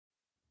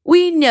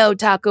We know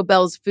Taco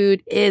Bell's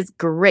food is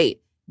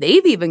great.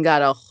 They've even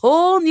got a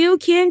whole new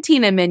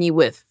Cantina menu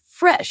with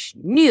fresh,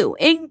 new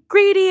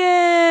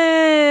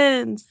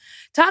ingredients.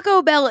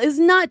 Taco Bell is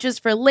not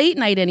just for late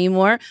night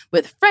anymore,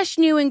 with fresh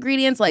new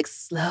ingredients like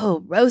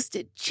slow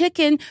roasted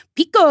chicken,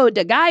 pico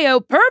de gallo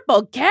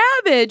purple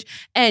cabbage,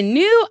 and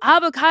new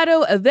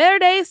avocado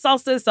verde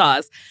salsa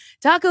sauce.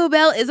 Taco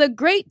Bell is a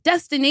great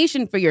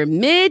destination for your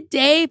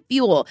midday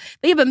fuel.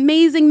 They have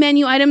amazing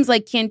menu items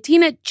like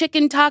Cantina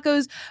chicken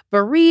tacos,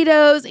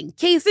 burritos, and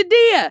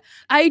quesadilla.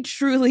 I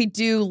truly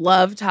do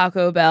love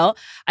Taco Bell.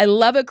 I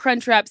love a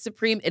Crunchwrap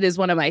Supreme. It is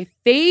one of my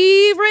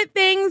favorite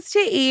things to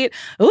eat.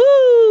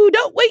 Ooh,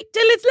 don't wait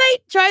till it's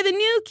late. Try the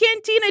new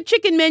Cantina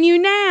chicken menu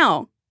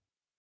now.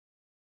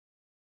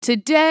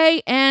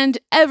 Today and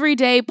every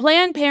day,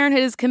 Planned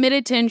Parenthood is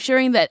committed to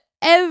ensuring that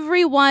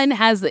everyone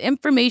has the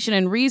information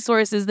and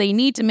resources they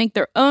need to make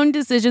their own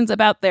decisions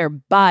about their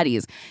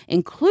bodies,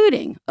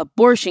 including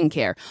abortion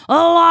care.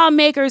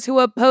 Lawmakers who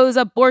oppose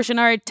abortion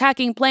are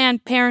attacking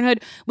Planned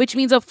Parenthood, which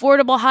means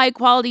affordable,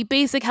 high-quality,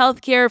 basic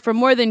health care for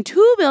more than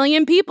 2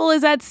 million people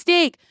is at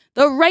stake.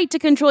 The right to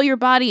control your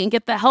body and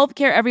get the health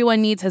care everyone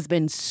needs has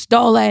been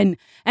stolen.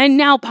 And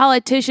now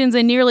politicians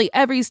in nearly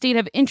every state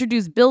have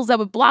introduced bills that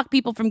would block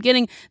people from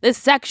getting the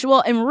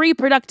sexual and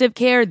reproductive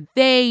care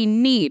they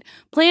need.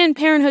 Planned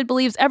Parenthood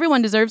believes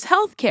everyone deserves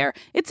health care.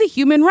 It's a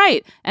human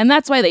right. And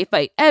that's why they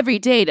fight every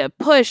day to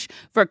push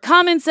for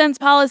common sense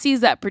policies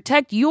that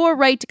protect your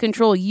right to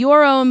control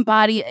your own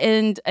body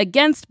and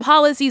against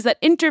policies that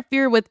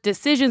interfere with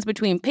decisions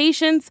between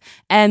patients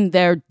and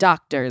their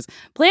doctors.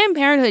 Planned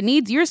Parenthood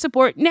needs your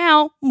support now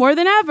more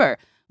than ever.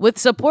 With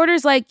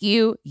supporters like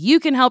you, you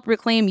can help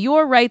reclaim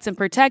your rights and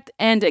protect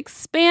and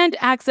expand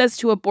access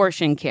to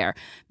abortion care.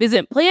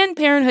 Visit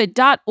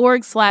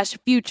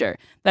PlannedParenthood.org/future.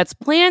 That's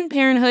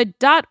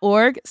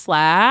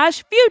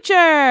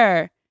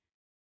PlannedParenthood.org/future.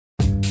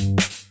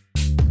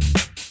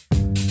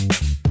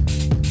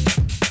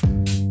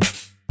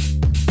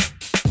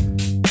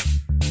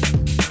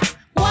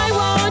 Why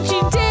won't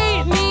you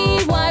date me?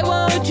 Why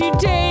won't you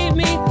date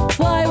me?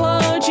 Why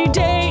won't you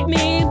date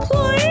me?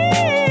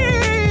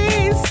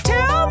 Please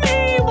tell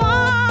me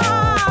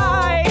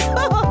why.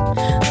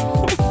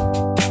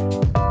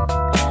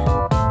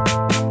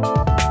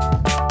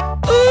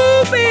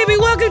 Ooh, baby,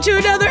 welcome to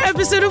another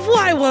episode of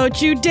Why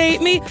Won't You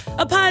Date Me?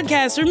 A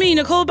podcast where me,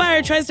 Nicole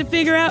Byer, tries to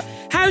figure out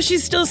how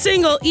she's still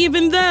single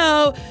even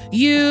though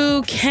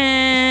you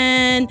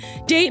can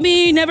date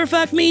me, never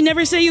fuck me,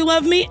 never say you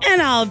love me,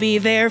 and I'll be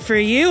there for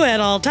you at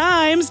all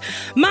times.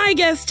 My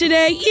guest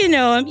today, you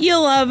know him, you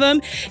love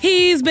him.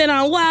 He's been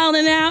on Wild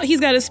 'N Out.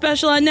 He's got a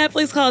special on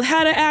Netflix called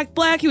How to Act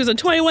Black. He was on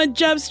 21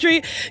 Jump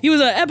Street. He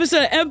was on an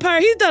episode of Empire.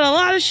 He's done a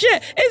lot of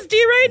shit. It's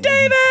D-Ray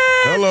Davis.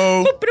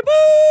 Hello.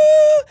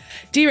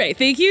 D-Ray,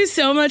 thank you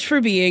so much for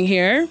being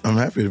here. I'm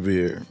happy to be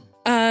here.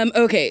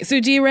 Okay, so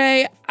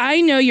D-Ray,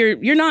 I know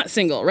you're not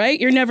single, right?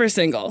 You're never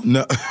single.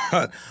 No,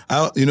 I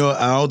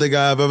don't think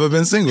I've ever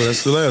been single.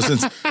 That's hilarious.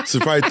 Since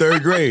probably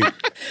third grade.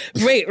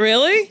 Wait,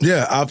 really?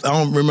 Yeah, I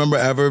don't remember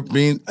ever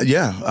being.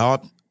 Yeah,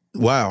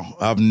 wow.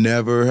 I've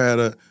never had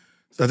I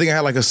think I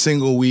had like a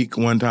single week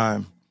one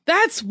time.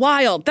 That's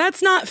wild.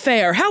 That's not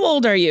fair. How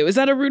old are you? Is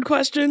that a rude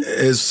question?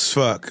 It's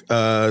fuck.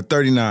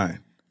 39.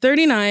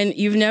 39.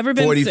 You've never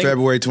been 40 single.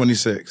 February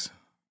 26.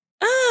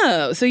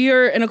 Oh, so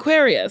you're an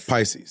Aquarius.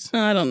 Pisces.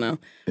 I don't know.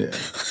 Yeah.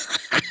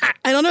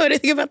 I don't know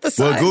anything about the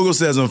signs. Well, Google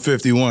says I'm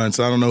 51,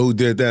 so I don't know who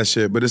did that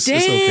shit, but it's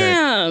okay.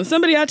 Damn,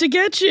 somebody out to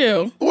get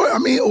you. Or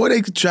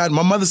they tried.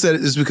 My mother said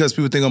it's because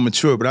people think I'm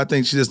mature, but I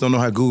think she just don't know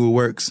how Google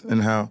works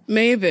and how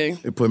Maybe.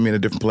 it put me in a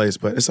different place,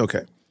 but it's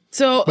okay.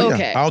 So, But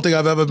okay. yeah, I don't think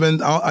I've ever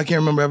been, I can't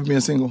remember ever being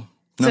single.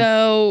 No.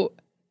 So,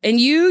 and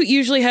you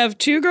usually have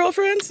 2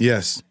 girlfriends?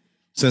 Yes.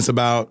 Since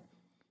about,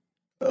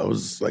 I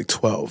was like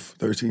 12,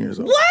 13 years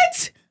old.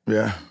 What?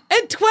 Yeah.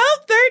 At 12,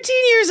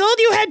 13 years old,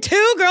 you had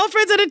 2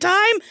 girlfriends at a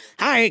time?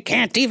 I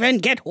can't even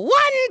get one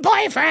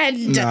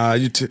boyfriend. Nah,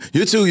 you're too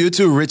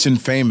rich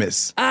and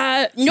famous.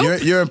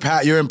 Nope. You're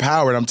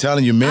empowered. I'm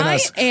telling you, men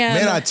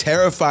am. are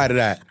terrified of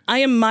that. I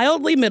am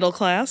mildly middle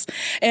class,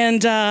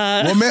 and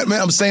Well, man,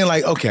 I'm saying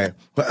like, okay,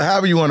 but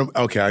however you want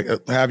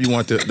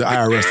the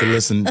IRS to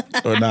listen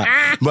or not.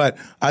 But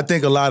I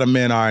think a lot of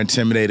men are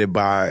intimidated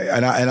by,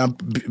 and I'm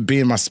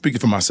speaking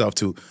for myself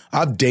too.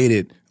 I've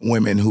dated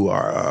women who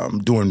are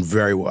doing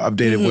very well. I've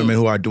dated women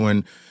who are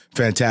doing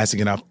fantastic,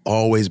 and I've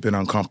always been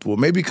uncomfortable.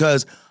 Maybe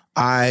because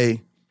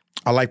I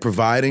like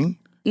providing,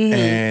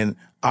 and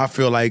I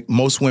feel like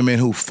most women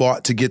who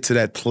fought to get to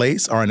that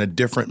place are in a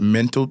different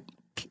mental,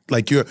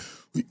 like you're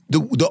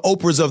the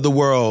Oprahs of the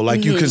world.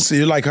 Like you can see,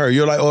 you're like her.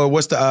 You're like, or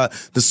what's the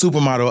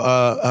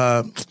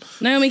supermodel?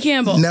 Naomi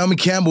Campbell. Naomi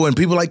Campbell and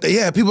people like that.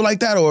 Yeah, people like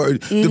that, or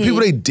the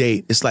people they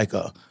date. It's like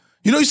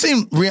you even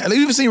seen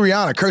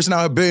Rihanna cursing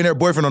out her billionaire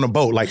boyfriend on a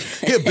boat. Like,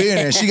 he a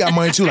billionaire and she got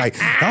money too. Like,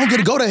 I don't get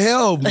to go to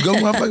hell. Go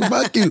motherfucker,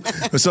 fuck you.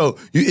 So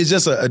it's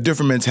just a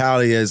different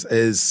mentality as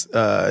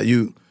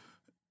you.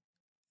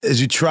 is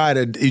you try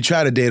to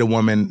date a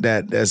woman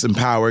that's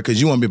empowered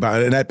because you want to be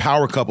empowered. And that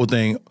power couple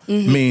thing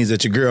means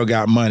that your girl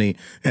got money.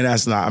 And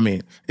that's not, I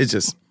mean, it's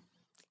just,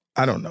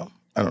 I don't know.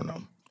 I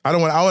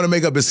want to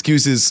make up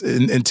excuses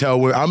and tell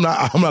where I'm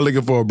not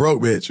looking for a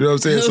broke bitch. You know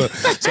what I'm saying?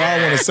 So I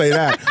don't want to say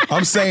that.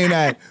 I'm saying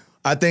that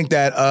I think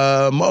that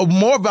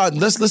more about,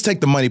 let's take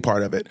the money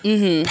part of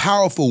it.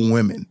 Powerful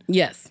women.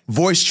 Yes.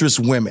 Boisterous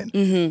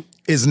women.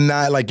 Is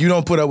not like you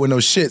don't put up with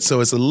no shit,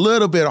 so it's a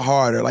little bit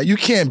harder. Like you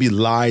can't be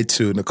lied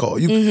to, Nicole.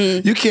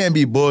 You can't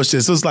be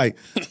bullshit. So it's like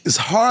it's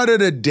harder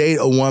to date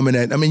a woman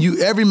that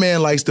every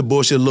man likes to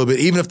bullshit a little bit,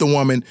 even if the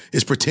woman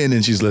is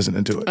pretending she's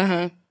listening to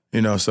it.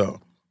 You know, so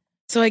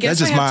I guess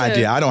that's just my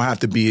idea. I don't have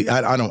to be.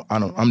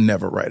 I'm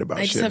never right about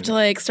shit. I just have to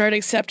like start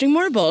accepting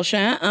more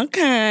bullshit.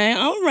 Okay,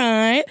 all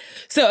right.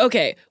 So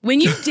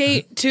when you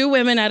date two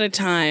women at a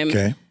time,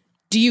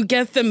 do you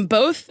get them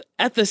both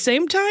at the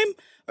same time?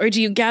 Or do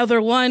you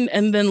gather one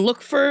and then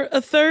look for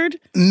a third?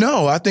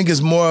 No, I think it's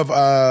more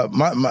of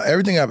my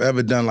everything I've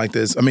ever done like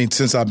this. I mean,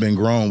 since I've been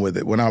grown with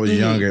it. When I was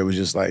younger, it was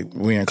just like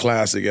we in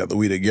class together,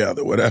 we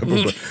together, whatever.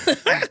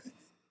 But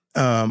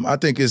I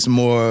think it's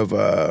more of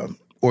a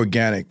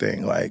organic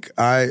thing. Like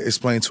I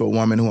explain to a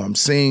woman who I'm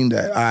seeing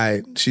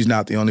that she's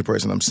not the only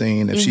person I'm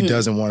seeing. If she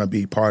doesn't want to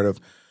be part of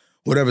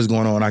whatever's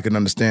going on, I can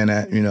understand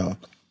that, you know,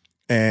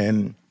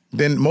 and.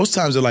 Then most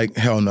times they're like,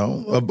 hell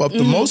no. Of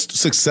the most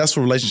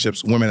successful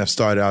relationships women have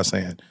started out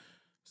saying,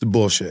 it's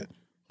bullshit.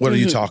 What are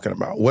you talking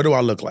about? What do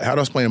I look like? How do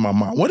I explain to my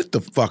mom? What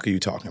the fuck are you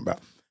talking about?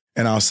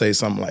 And I'll say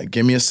something like,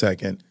 give me a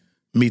second,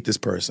 meet this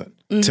person.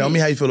 Tell me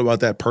how you feel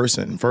about that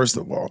person, first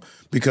of all.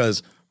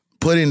 Because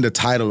putting the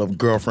title of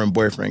girlfriend,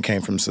 boyfriend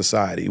came from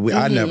society.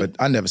 I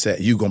never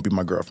said, you gonna be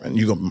my girlfriend,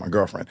 you gonna be my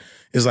girlfriend.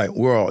 It's like,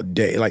 we're all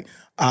date. Like,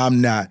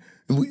 I'm not...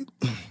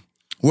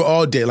 We're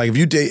all date. Like if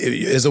you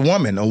date as a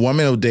woman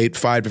will date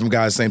 5 different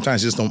guys at the same time.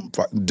 She just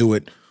don't do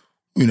it.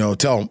 You know,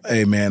 tell them,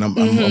 hey man,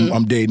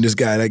 I'm dating this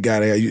guy, that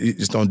guy. You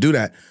just don't do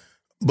that.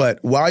 But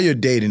while you're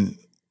dating,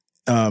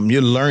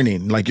 you're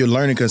learning. Like you're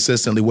learning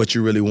consistently what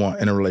you really want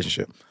in a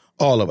relationship.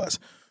 All of us.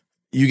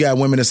 You got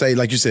women that say,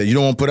 like you said, you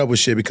don't want to put up with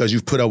shit because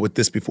you've put up with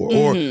this before.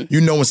 Or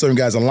you know when certain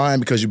guys are lying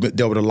because you've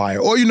dealt with a liar.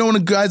 Or you know when a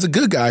guy's a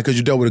good guy because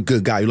you dealt with a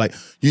good guy. You're like,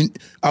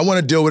 I want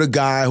to deal with a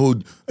guy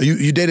who,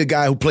 you date a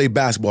guy who played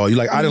basketball. You're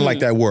like, I didn't like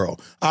that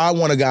world. I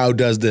want a guy who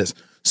does this.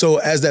 So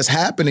as that's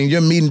happening,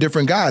 you're meeting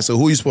different guys. So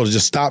who are you supposed to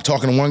just stop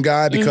talking to one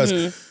guy because,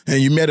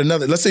 and you met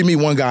another, let's say you meet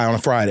one guy on a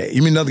Friday,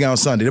 you meet another guy on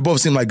Sunday. They both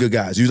seem like good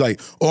guys. You're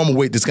like, oh, I'm going to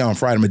wait this guy on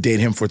Friday. I'm going to date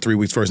him for 3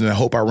 weeks first and I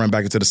hope I run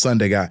back into the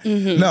Sunday guy.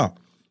 No,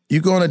 you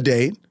go on a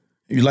date.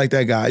 You like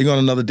that guy. You go on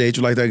another date.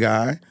 You like that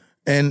guy.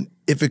 And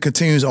if it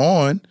continues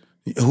on,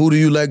 who do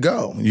you let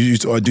go?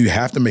 Or do you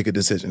have to make a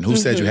decision? Who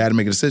said you had to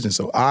make a decision?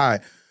 So I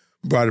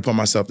brought it upon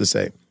myself to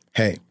say,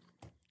 hey,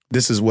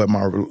 this is what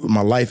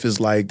my life is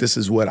like. This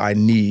is what I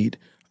need.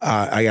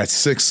 I got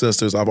 6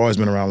 sisters. I've always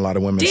been around a lot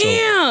of women.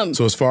 Damn.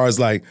 So as far as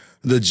like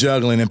the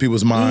juggling in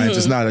people's minds,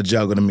 it's not a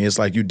juggle to me. It's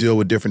like you deal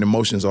with different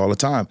emotions all the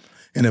time.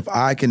 And if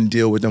I can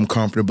deal with them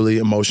comfortably,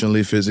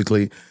 emotionally,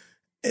 physically,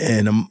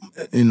 and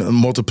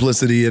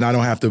multiplicity, and I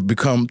don't have to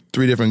become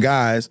 3 different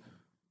guys,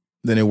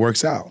 then it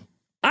works out.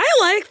 I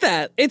like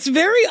that. It's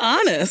very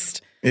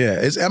honest.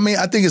 Yeah,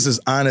 I think it's as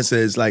honest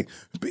as like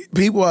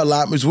people are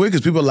it's weird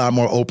because people are a lot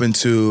more open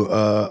to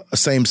a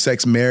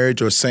same-sex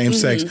marriage or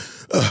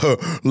same-sex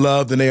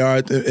love than they are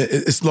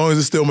as long as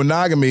it's still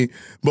monogamy.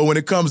 But when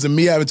it comes to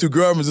me having 2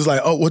 girlfriends, it's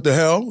like, oh, what the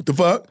hell? What the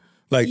fuck?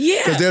 Like,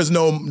 because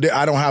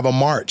I don't have a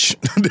march.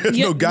 There's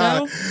no guy.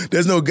 No.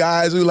 There's no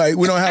guys who like,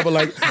 we don't have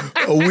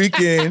a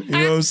weekend. You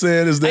know what I'm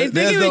saying? I think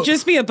it would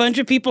just be a bunch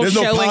of people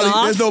showing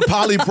off. There's no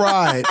poly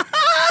pride.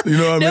 You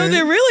know what I mean? No,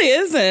 there really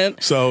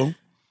isn't. So,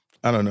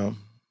 I don't know.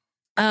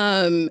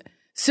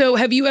 So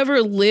have you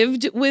ever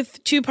lived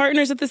with 2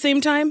 partners at the same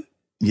time?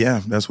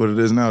 Yeah, that's what it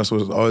is now. That's what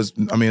it's always,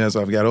 as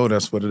I've got older,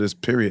 that's what it is,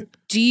 period.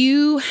 Do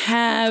you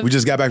have... We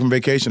just got back from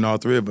vacation, all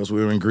 3 of us.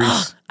 We were in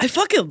Greece. I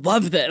fucking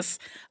love this.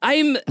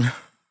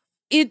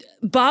 It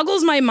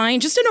boggles my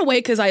mind just in a way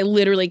because I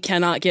literally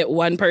cannot get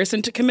one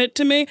person to commit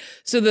to me.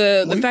 So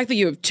the fact that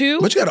you have 2...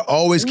 But you got to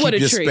always keep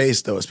your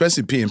space, though,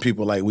 especially being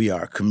people like we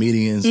are,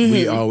 comedians.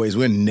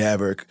 We're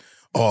never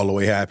all the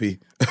way happy.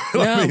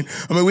 No. I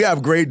mean, we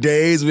have great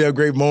days, we have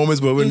great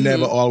moments, but we're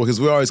never always, because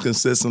we're always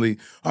consistently,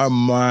 our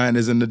mind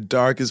is in the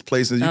darkest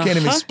places. You can't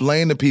even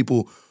explain to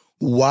people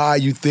why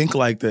you think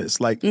like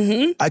this. Like,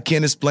 I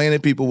can't explain to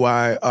people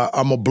why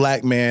I'm a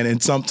black man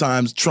and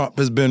sometimes Trump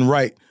has been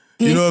right.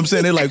 You know what I'm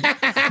saying? They're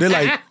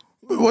like,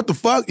 what the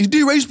fuck?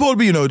 D-Ray supposed to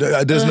be,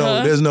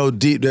 there's no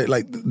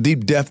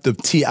deep depth of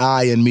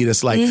T.I. in me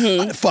that's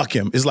like, fuck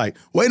him. It's like,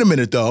 wait a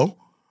minute though.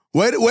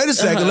 Wait a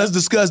second. Let's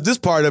discuss this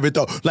part of it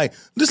though. Like,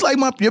 just like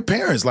your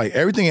parents, like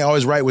everything ain't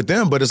always right with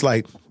them, but it's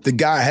like the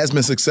guy has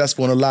been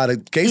successful in a lot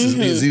of cases.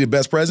 Is he the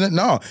best president?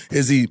 No.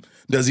 Does he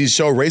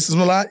show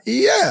racism a lot?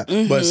 Yeah.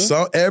 But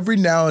every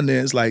now and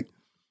then it's like,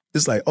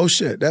 oh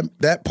shit,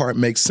 that part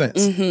makes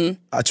sense.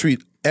 I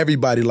treat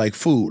everybody like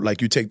food.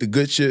 Like you take the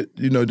good shit,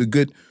 the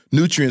good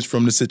nutrients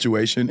from the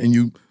situation and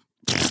you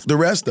the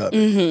rest of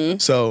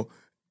it. So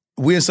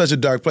we're in such a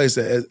dark place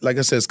that, like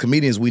I said, as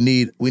comedians, we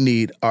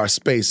need our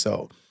space.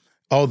 So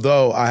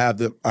although I have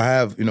the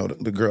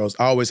girls,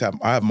 I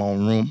have my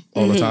own room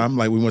all the time.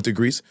 Like we went to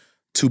Greece,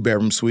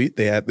 2-bedroom suite.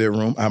 They had their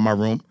room. I have my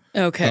room.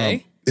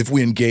 Okay. If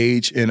we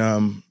engage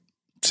in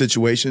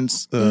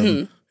situations,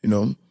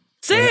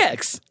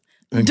 sex.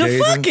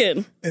 The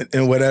fucking.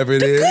 And whatever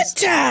it is.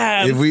 Good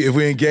times. If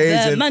we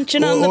engage the in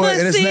munching on the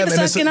pussy,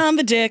 the sucking on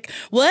the dick.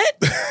 What?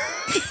 And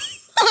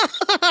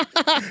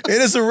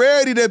it's a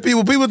rarity that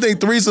people think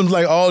threesomes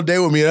like all day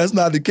with me. That's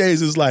not the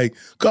case. It's like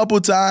a couple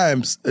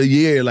times a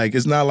year. Like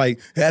it's not like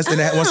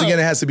once again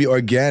it has to be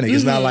organic.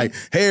 It's not like,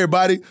 hey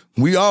everybody,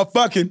 we all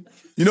fucking.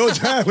 You know what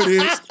time it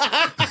is.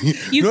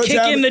 You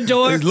kick in the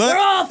door. We're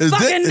all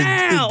fucking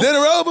now. Is dinner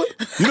over?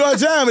 You know what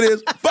time it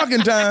is. Fucking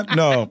time.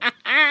 No,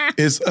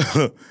 it's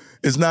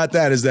not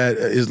that.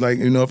 It's like,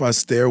 if I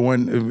stare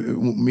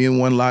me and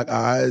one lock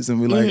eyes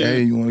and we're like,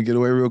 hey, you want to get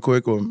away real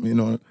quick, or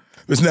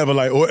it's never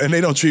like, and they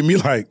don't treat me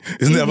like,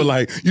 it's never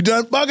like, you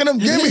done fucking them?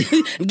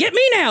 Get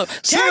me now.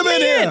 Tag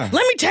me in. Let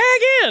me tag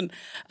in.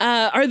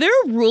 Are there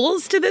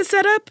rules to this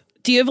setup?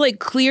 Do you have like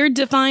clear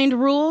defined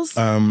rules?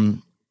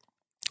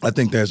 I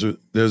think there's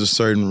a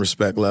certain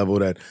respect level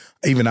that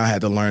even I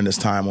had to learn as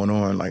time went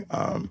on. Like,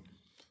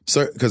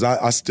 because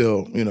I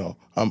still,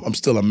 I'm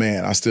still a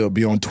man. I still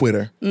be on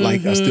Twitter.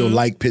 Like, I still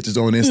like pictures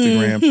on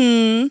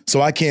Instagram. So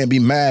I can't be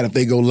mad if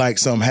they go like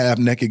some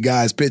half-naked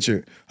guy's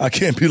picture. I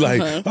can't be like,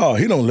 oh,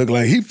 he don't look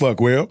like he fuck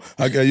well.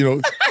 I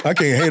can't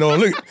hate on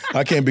look.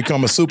 I can't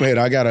become a super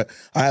hater. I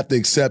have to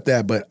accept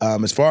that. But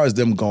as far as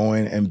them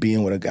going and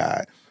being with a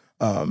guy,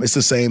 it's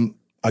the same.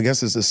 I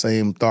guess it's the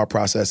same thought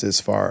process as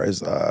far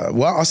as,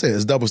 I'll say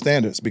it's double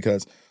standards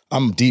because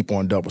I'm deep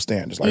on double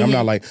standards. Like, I'm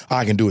not like,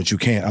 I can do it, you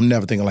can't. I'm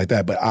never thinking like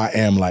that, but I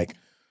am like,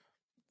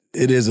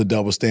 it is a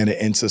double standard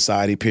in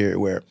society, period,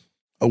 where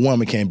a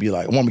woman can't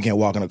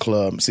walk in a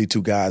club and see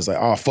two guys like,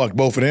 oh, fuck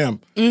both of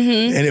them.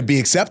 And it'd be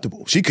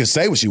acceptable. She could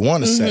say what she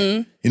want to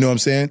say. You know what I'm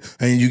saying?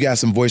 And you got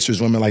some boisterous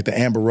women like the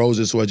Amber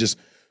Roses who are just,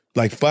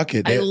 like, fuck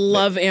it. I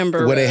love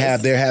Amber. What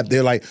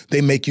they're like,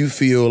 they make you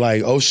feel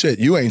like, oh shit,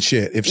 you ain't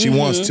shit if she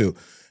wants to.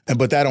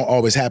 But that don't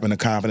always happen. The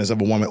confidence of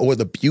a woman or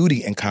the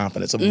beauty and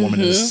confidence of a woman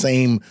in the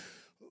same,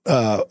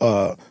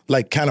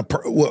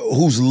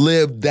 who's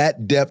lived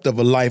that depth of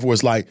a life where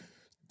it's like,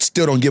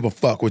 still don't give a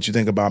fuck what you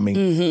think about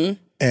me.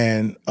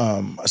 And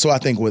so I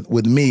think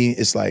with me,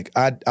 it's like,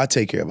 I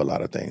take care of a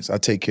lot of things. I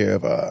take care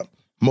of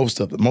most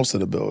of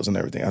the bills and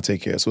everything. I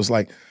take care of. So it's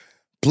like,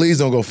 please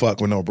don't go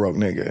fuck with no broke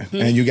nigga.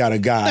 And you got a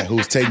guy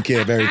who's taking care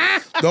of everything.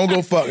 Don't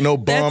go fuck no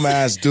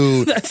bum-ass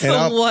dude. That's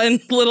one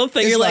little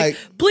thing. You're like,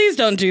 please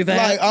don't do that.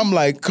 Like, I'm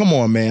like, come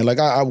on, man. Like,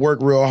 I work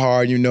real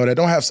hard. You know that.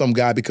 Don't have some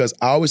guy, because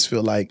I always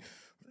feel like,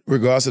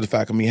 regardless of the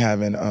fact of me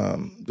having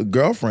the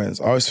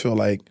girlfriends, I always feel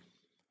like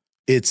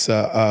it's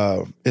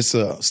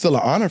still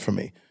an honor for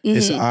me.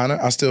 It's an honor.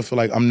 I still feel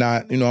like I'm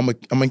not,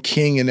 I'm a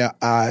king in their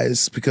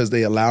eyes because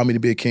they allow me to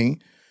be a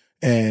king.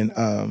 And,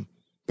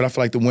 but I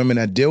feel like the women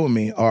that deal with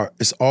me I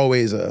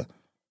always feel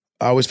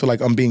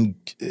like I'm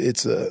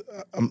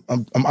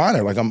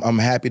honored. Like I'm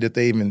happy that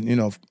they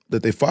even,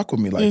 that they fuck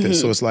with me like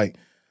this. So it's like,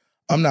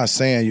 I'm not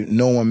saying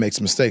no one makes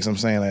mistakes. I'm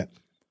saying that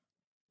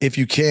if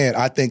you can,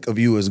 I think of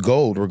you as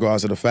gold,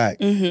 regardless of the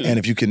fact. And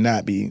if you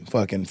cannot be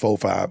fucking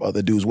 4-5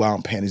 other dudes wild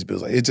and panties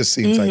bills, like it just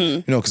seems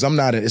like, because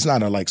it's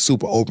not a like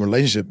super open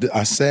relationship.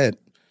 I said,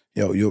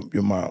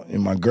 you're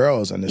my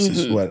girls, and this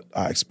is what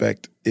I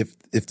expect if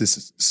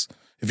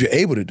you're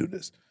able to do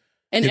this.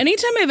 And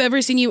anytime I've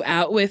ever seen you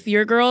out with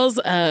your girls,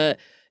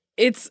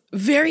 it's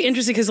very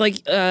interesting because,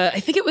 like, I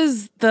think it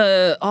was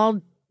the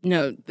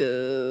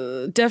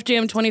Def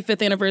Jam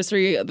 25th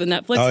anniversary of the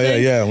Netflix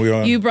thing. Yeah, we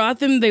are. You brought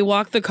them, they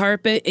walked the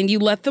carpet, and you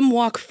let them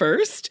walk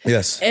first.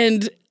 Yes.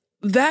 And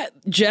that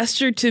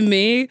gesture to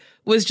me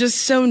was just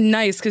so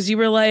nice because you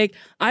were like,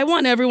 I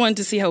want everyone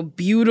to see how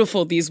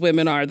beautiful these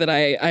women are that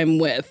I'm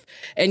with.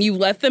 And you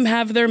let them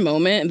have their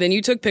moment, and then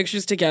you took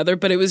pictures together,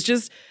 but it was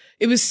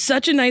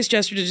such a nice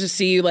gesture to just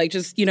see you, like,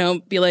 just,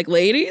 be like,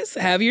 ladies,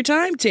 have your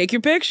time, take your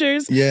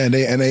pictures. Yeah, and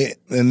they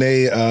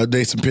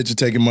some picture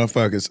taking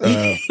motherfuckers.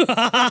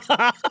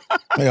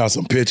 They are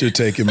some picture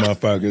taking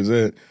motherfuckers.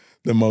 They're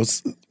the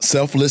most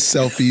selfless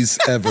selfies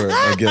ever,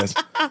 I guess.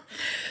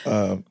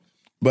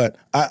 But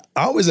I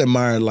always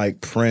admired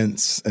like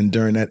Prince and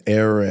during that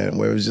era, and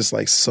where it was just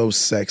like so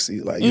sexy,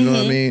 like, you know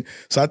what I mean?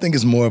 So I think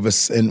it's more of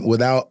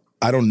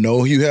I don't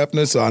know Hugh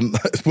Hefner, so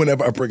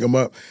whenever I bring him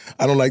up,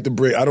 I don't like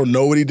to I don't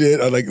know what he did.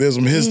 There's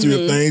some history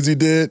of things he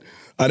did.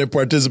 I didn't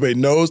participate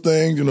in those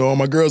things. All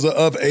my girls are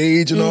of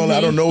age and all.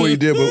 I don't know what he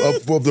did,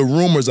 but of the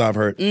rumors I've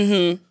heard,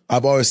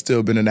 I've always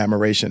still been in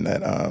admiration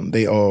that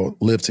they all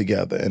lived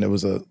together, and it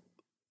was a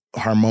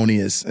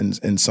harmonious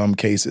in some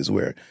cases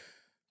where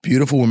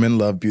beautiful women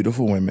love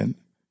beautiful women,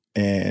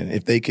 and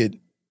if they could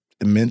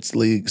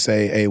immensely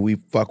say, hey, we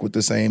fuck with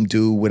the same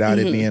dude without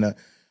it being a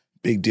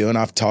big deal. And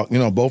I've talked,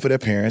 both of their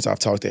parents. I've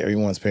talked to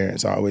everyone's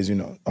parents. I always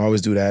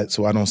do that.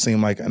 So I don't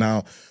seem like, and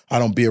I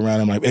don't be around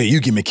them like, hey,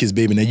 you give me a kiss,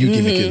 baby, now you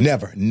give me a kiss.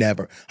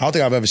 Never. I don't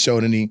think I've ever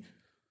showed any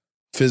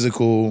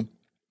physical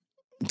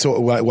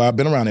while I've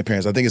been around their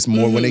parents, I think it's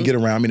more when they get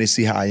around me, they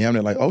see how I am.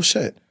 They're like, oh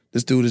shit,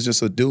 this dude is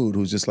just a dude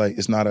who's just like,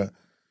 he's not a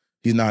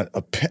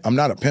pimp. I'm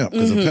not a pimp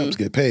because the pimps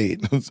get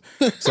paid.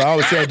 So I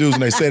always tell dudes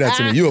when they say that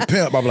to me, you a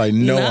pimp? I'm like,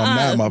 no,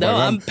 I'm not. No,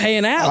 I'm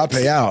paying out. I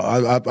pay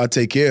out. I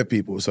take care of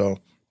people. So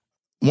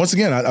once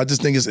again, I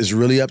just think it's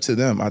really up to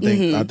them. I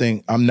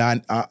think I'm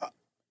not.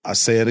 I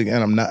say it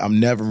again. I'm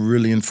never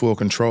really in full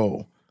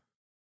control.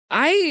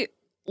 I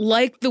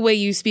like the way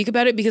you speak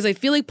about it because I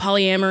feel like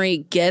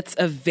polyamory gets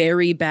a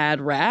very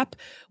bad rap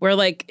where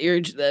like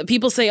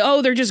people say,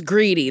 oh, they're just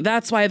greedy.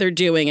 That's why they're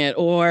doing it.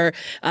 Or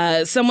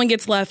someone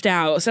gets left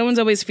out. Someone's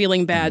always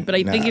feeling bad. But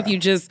I think if you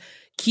just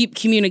keep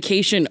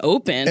communication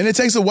open. And it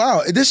takes a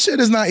while. This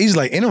shit is not easy.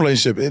 Like in a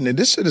relationship, and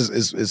this shit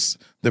is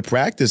the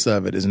practice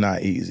of it is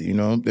not easy. You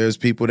know, there's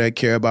people that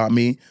care about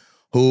me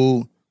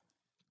who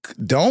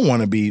don't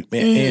want to be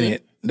in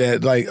it.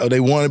 That like they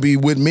want to be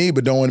with me,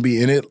 but don't want to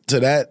be in it to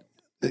that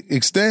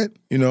extent,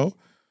 you know,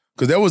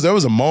 because there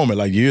was a moment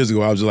like years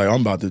ago I was just like,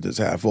 I'm about to just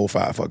have 4 or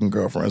 5 fucking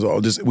girlfriends, or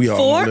just we all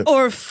 4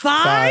 or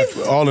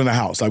 5 all in the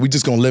house, like we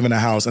just gonna live in the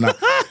house. And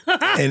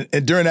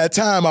and during that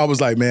time I was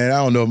like, man,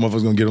 I don't know if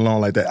motherfuckers gonna get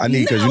along like that.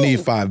 Because you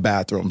need 5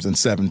 bathrooms and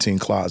 17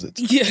 closets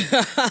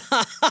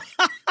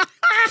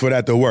for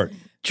that to work.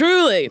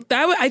 Truly,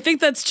 I think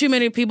that's too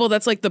many people.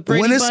 That's like the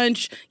Brady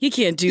Bunch. You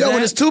can't do that.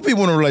 When it's 2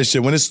 people in a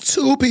relationship, when it's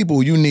 2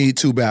 people, you need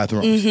 2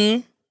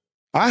 bathrooms.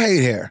 I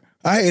hate hair.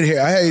 I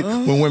hate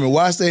when women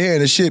wash their hair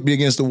and the shit be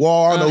against the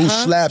wall. I don't know who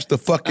slaps the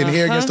fucking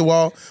hair against the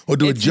wall or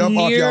do a jump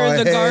off y'all head.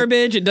 Near the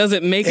garbage. It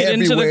doesn't make it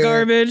into the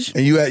garbage.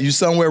 And you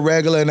somewhere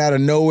regular and out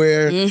of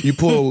nowhere. You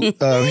pull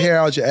hair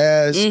out your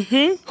ass.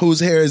 Whose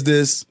hair is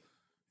this?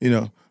 You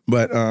know.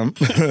 But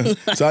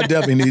so I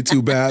definitely need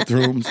 2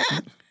 bathrooms.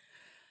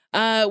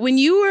 When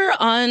you were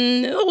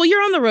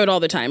you're on the road all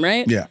the time,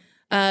 right? Yeah.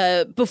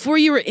 Before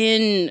you were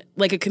in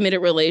like a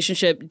committed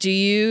relationship, do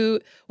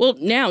you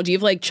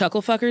have like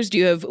chuckle fuckers? Do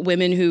you have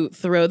women who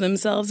throw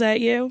themselves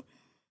at you?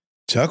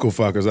 Chuckle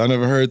fuckers? I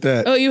never heard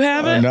that. Oh, you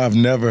haven't? No, I've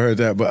never heard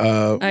that.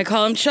 But I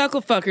call them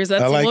chuckle fuckers.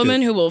 That's a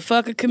woman who will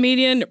fuck a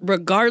comedian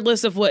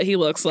regardless of what he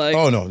looks like.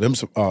 Oh no,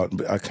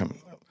 I can't.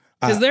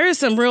 Because there is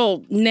some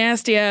real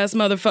nasty ass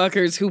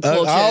motherfuckers who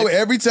pull chicks.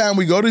 Every time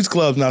we go to these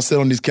clubs and I sit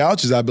on these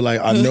couches, I'd be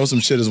like, I know some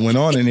shit has went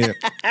on in here.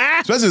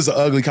 Especially if it's an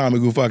ugly comic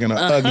who fucking an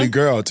ugly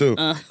girl too.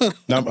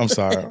 No, I'm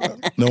sorry.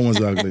 No one's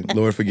ugly.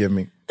 Lord forgive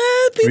me.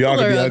 We all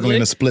can be ugly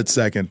in a split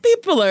second.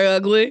 People are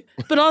ugly,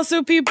 but also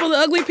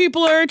ugly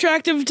people are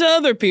attractive to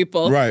other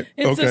people. Right.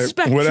 It's a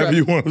spectrum. Whatever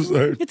you want to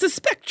say. It's a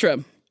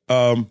spectrum.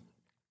 I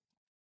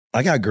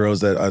got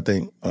girls that I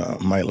think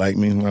might like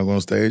me when I go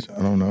on stage.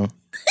 I don't know.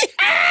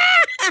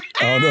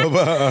 I don't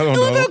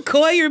know. How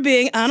coy you're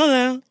being. I don't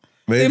know.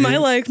 Maybe. They might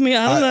like me.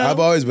 I don't know.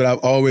 I've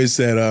always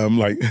said,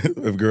 like,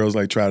 if girls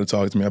like try to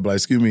talk to me, I'd be like,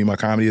 excuse me, my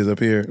comedy is up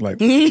here.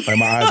 Like my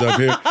eyes up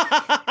here.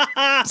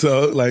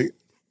 So like,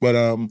 but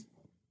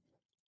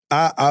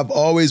I've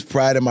always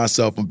prided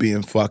myself on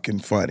being fucking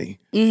funny.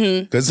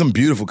 Because there's some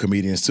beautiful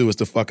comedians too. It's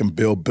the fucking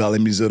Bill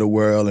Bellamy's of the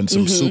world and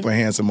some super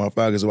handsome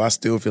motherfuckers who I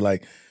still feel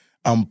like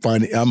I'm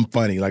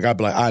funny. Like, I'd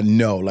be like, I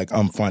know, like,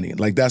 I'm funny.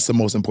 Like, that's the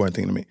most important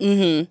thing to me.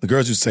 The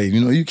girls who say,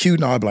 you know, you cute?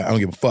 No, I'd be like, I don't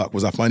give a fuck.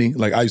 Was I funny?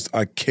 Like,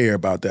 I care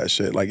about that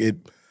shit. Like, if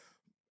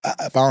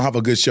I don't have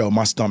a good show,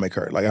 my stomach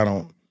hurt. Like, I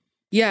don't.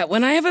 Yeah,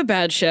 when I have a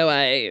bad show,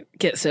 I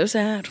get so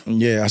sad.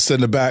 Yeah, I sit in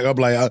the back. I'm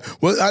like,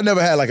 I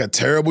never had, like, a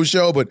terrible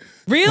show, but.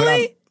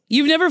 Really?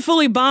 You've never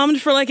fully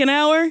bombed for, like, an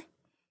hour?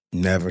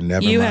 Never.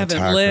 You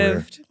haven't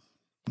lived. Career.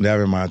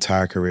 Never in my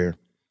entire career.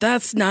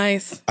 That's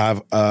nice.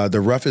 I've the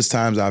roughest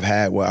times I've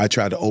had where I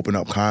tried to open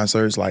up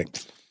concerts like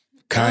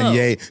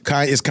Kanye.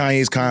 It's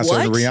Kanye's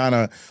concert. What?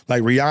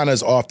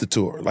 Rihanna's off the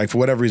tour. Like for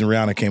whatever reason,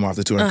 Rihanna came off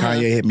the tour and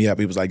Kanye hit me up.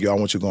 He was like, "Yo, I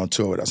want you to go on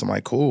tour with us." I'm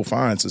like, "Cool,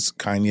 fine." So it's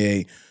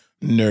Kanye,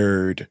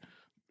 Nerd,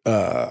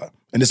 and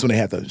this one they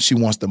had the She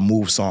Wants to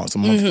Move song.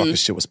 Some motherfucking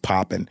shit was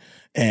popping,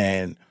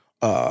 and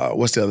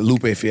what's the other?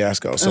 Lupe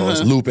Fiasco. So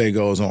it's Lupe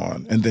goes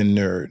on, and then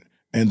Nerd,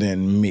 and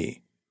then me.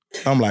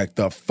 I'm like,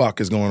 the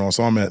fuck is going on?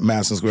 So I'm at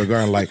Madison Square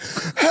Garden like,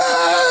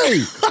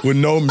 hey! With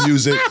no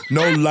music,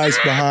 no lights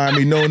behind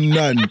me, no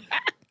nothing.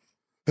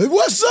 Hey,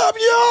 what's up,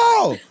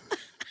 y'all?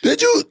 Hey,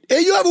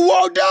 you ever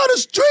walk down the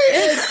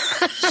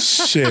street?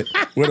 Shit,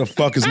 where the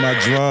fuck is my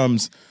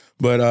drums?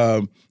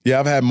 But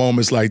yeah, I've had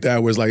moments like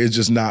that where it's like, it's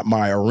just not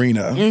my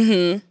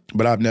arena.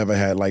 But I've never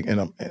had like,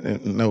 no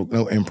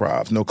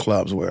improv, no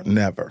clubs where,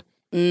 never.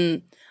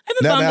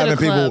 Never having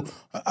people.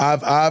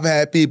 I've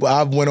had people.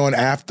 I've went on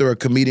after a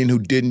comedian who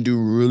didn't do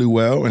really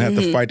well and had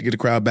to fight to get the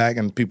crowd back,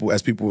 and people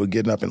were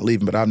getting up and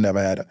leaving. But I've never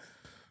had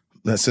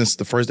since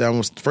the first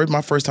album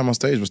my first time on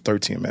stage was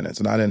 13 minutes,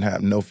 and I didn't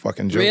have no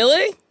fucking jokes.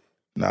 Really?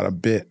 Not a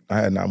bit. I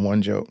had not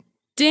one joke.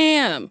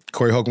 Damn.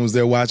 Corey Holcomb was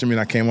there watching me,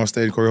 and I came on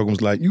stage. Corey Holcomb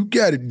was like, "You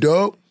got it,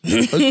 dope. I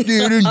did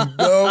it,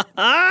 dope."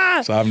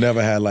 So I've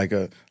never had like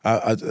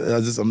I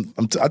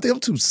think I'm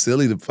too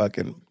silly to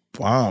fucking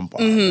bomb.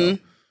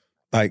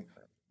 Like.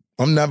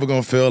 I'm never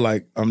gonna feel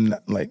like I'm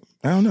not, like,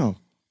 I don't know.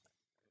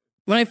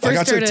 When I first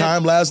I took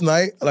time last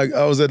night. Like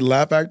I was at the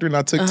Laugh Factory and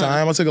I took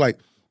time. I took like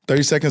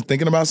 30 seconds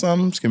thinking about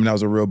something, excuse me, that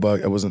was a real bug.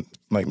 It wasn't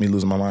like me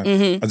losing my mind.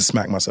 I just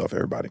smacked myself,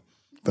 everybody,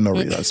 for no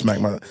reason. I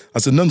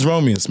said, nothing's wrong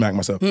with me, and smacked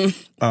myself.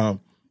 But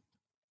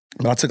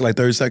I took like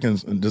 30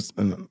 seconds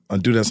and I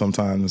do that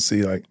sometimes and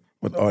see like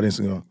what the audience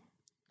is going.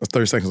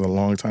 30 seconds is a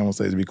long time on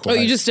stage to be quiet.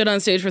 Oh, you just stood on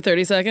stage for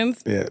 30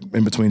 seconds? Yeah,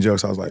 in between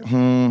jokes, I was like,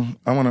 I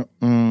wanna.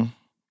 And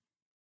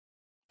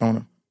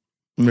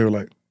they were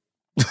like.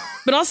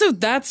 But also,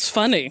 that's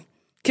funny.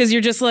 Because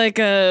you're just like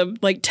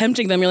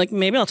tempting them. You're like,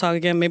 maybe I'll talk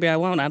again, maybe I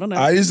won't. I don't know.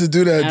 I used to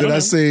do that. I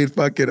say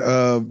fucking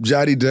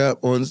Johnny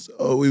Depp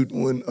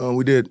when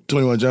we did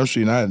 21 Jump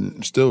Street, and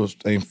I still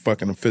ain't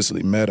fucking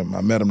officially met him.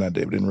 I met him that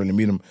day, but didn't really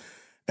meet him.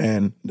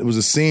 And there was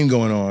a scene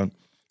going on,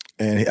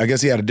 and I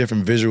guess he had a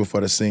different visual for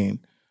the scene.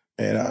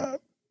 And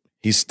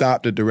he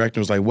stopped the director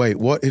and was like, wait,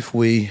 what if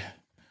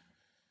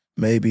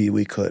maybe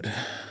we could,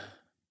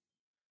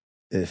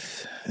 and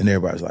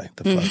everybody's like,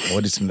 the fuck,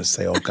 what is he going to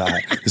say? Oh God,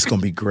 it's going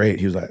to be great.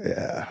 He was like,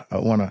 yeah, I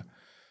want to,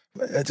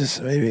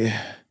 just maybe,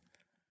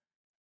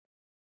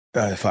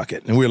 fuck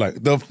it. And we were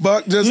like, the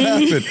fuck just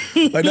happened?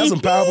 Like, that's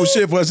some powerful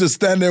shit for us just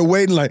standing there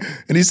waiting like,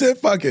 and he said,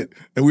 fuck it.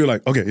 And we were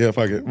like, okay, yeah,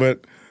 fuck it.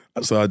 But,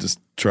 so I just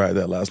tried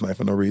that last night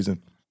for no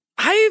reason.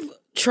 I've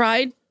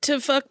tried to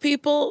fuck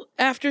people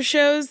after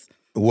shows.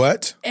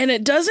 What? And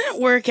it doesn't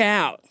work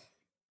out.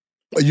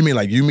 You mean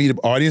like you meet an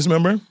audience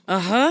member?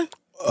 Uh-huh.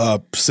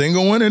 A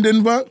single one and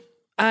didn't fuck?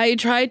 I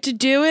tried to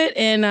do it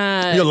in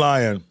You're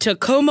lying.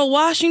 Tacoma,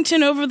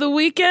 Washington over the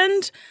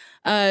weekend.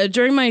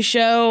 During my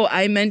show,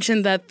 I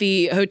mentioned that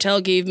the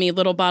hotel gave me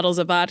little bottles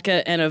of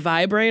vodka and a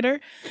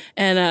vibrator,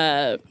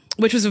 and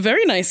which was a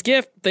very nice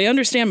gift. They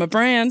understand my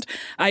brand.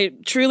 I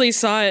truly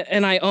saw it,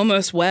 and I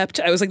almost wept.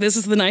 I was like, this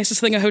is the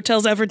nicest thing a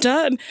hotel's ever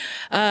done.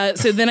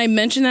 So then I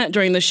mentioned that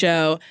during the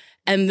show,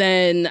 and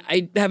then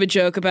I have a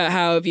joke about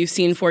how if you've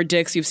seen 4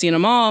 dicks, you've seen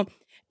them all.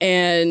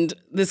 And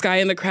this guy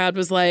in the crowd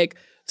was like,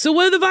 so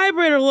what did the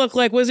vibrator look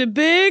like? Was it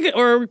big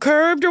or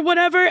curved or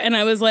whatever? And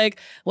I was like,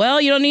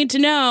 well, you don't need to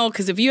know,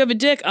 because if you have a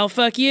dick, I'll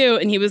fuck you.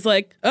 And he was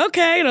like,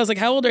 okay. And I was like,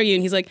 how old are you?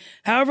 And he's like,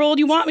 however old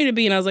you want me to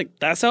be. And I was like,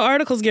 that's how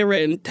articles get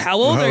written. How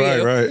old are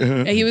you? Right.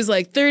 And he was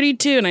like,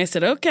 32. And I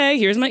said, okay,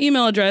 here's my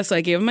email address. So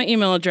I gave him my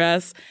email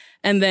address.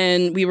 And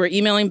then we were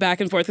emailing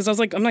back and forth because I was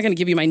like, I'm not going to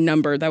give you my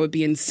number. That would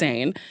be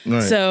insane.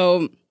 Right.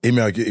 So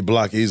email you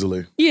block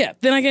easily. Yeah.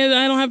 Then I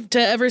don't have to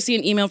ever see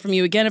an email from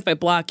you again if I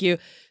block you.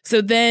 So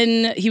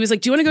then he was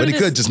like, do you want to go to this?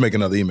 But he could just make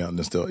another email and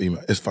then still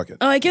email. It's fucking.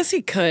 Oh, I guess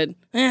he could.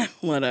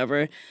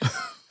 Whatever.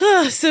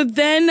 So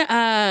then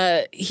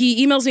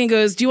he emails me and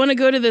goes, do you want to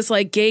go to this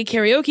like gay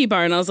karaoke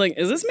bar? And I was like,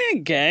 is this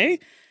man gay?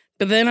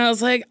 But then I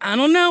was like, I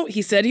don't know.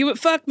 He said he would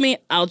fuck me.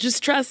 I'll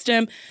just trust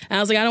him. And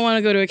I was like, I don't want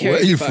to go to a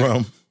karaoke bar. Where are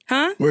you from?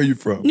 Huh? Where are you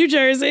from? New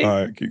Jersey.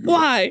 All right, keep going.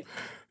 Why?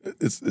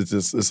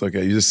 It's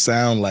okay. You just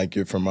sound like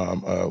you're from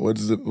what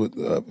is it?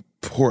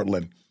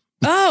 Portland.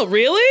 Oh,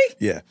 really?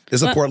 Yeah,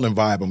 it's a Portland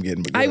vibe I'm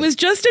getting. I was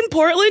just in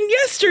Portland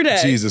yesterday.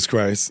 Jesus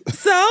Christ.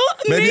 So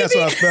maybe that's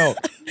what I felt.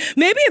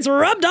 Maybe it's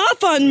rubbed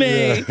off on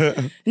me.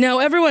 Yeah. No,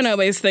 everyone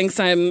always thinks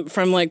I'm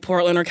from like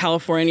Portland or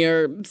California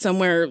or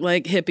somewhere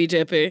like hippy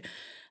dippy.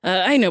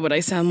 I know what I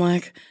sound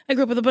like. I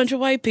grew up with a bunch of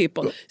white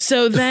people.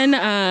 So then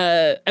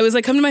I was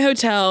like, come to my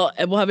hotel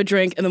and we'll have a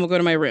drink and then we'll go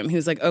to my room. He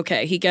was like,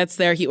 okay. He gets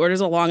there. He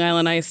orders a Long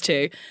Island iced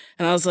tea.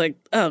 And I was like,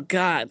 oh,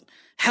 God.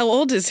 How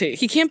old is he?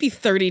 He can't be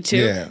 32.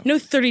 Yeah. No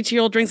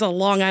 32-year-old drinks a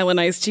Long Island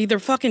iced tea. They're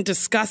fucking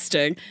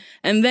disgusting.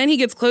 And then he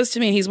gets close to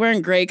me and he's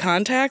wearing gray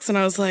contacts. And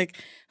I was like,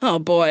 oh,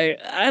 boy,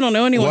 I don't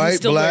know anyone who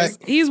still wears.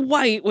 He's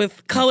white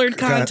with colored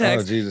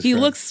contacts. He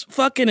looks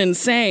fucking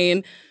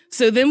insane.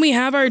 So then we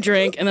have our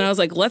drink, and then I was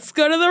like, let's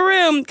go to the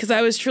room, because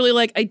I was truly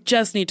like, I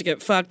just need to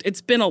get fucked.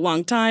 It's been a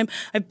long time.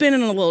 I've been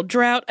in a little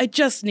drought. I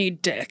just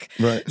need dick.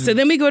 Right. So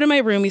then we go to my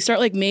room. We start,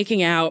 like,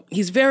 making out.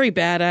 He's very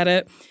bad at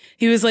it.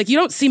 He was like, you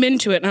don't seem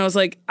into it. And I was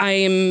like,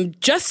 I'm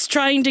just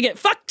trying to get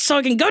fucked so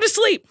I can go to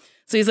sleep.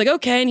 So he's like,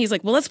 okay. And he's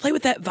like, well, let's play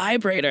with that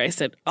vibrator. I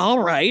said, all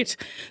right.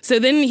 So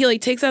then he, like,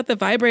 takes out the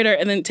vibrator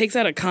and then takes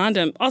out a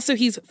condom. Also,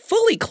 he's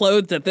fully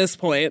clothed at this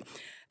point.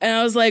 And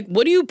I was like,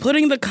 what are you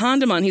putting the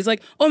condom on? He's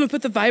like, oh, I'm going to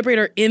put the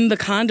vibrator in the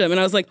condom. And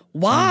I was like,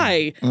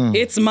 why?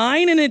 It's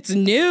mine and it's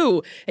new.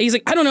 And he's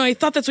like, I don't know. I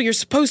thought that's what you're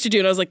supposed to do.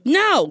 And I was like,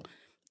 no.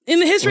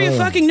 In the history of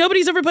fucking,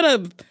 nobody's ever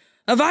put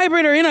a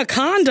vibrator in a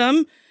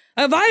condom.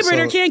 A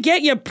vibrator can't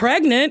get you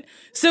pregnant.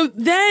 So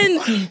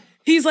then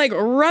he's like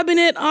rubbing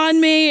it on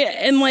me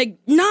and like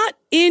not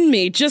in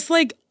me, just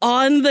like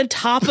on the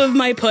top of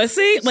my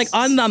pussy, like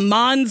on the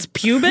mons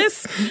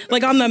pubis,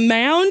 like on the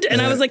mound.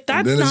 And I was like,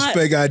 that's then not. Then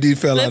his fake ID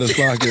fell out of his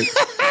pocket.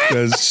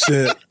 Because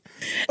shit.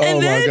 And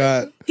oh my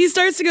God. He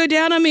starts to go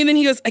down on me and then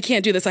he goes, I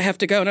can't do this. I have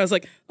to go. And I was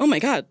like, oh my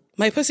God,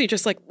 my pussy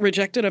just like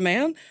rejected a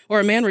man, or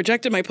a man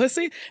rejected my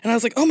pussy. And I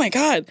was like, oh my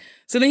God.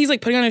 So then he's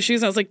like putting on his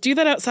shoes and I was like, do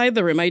that outside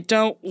the room. I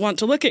don't want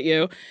to look at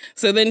you.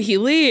 So then he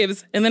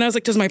leaves. And then I was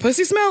like, does my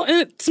pussy smell? And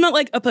it smelled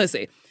like a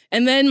pussy.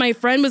 And then my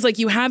friend was like,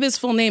 you have his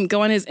full name.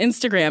 Go on his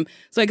Instagram.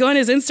 So I go on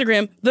his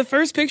Instagram. The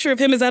first picture of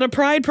him is at a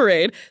pride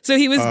parade. So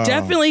he was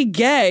definitely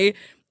gay.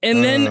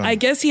 And then I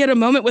guess he had a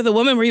moment with a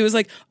woman where he was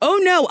like, oh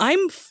no,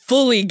 I'm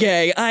fully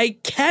gay. I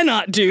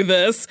cannot do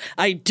this.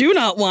 I do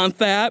not want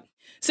that.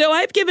 So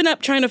I've given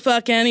up trying to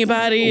fuck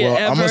anybody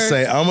ever. I'm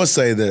gonna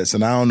say this,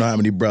 and I don't know how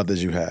many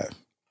brothers you have.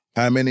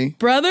 How many?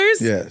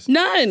 Brothers? Yes.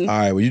 None. All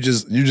right, well, you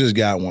just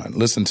got one.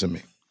 Listen to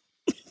me.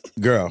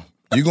 Girl,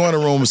 you go in a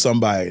room with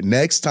somebody.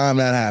 Next time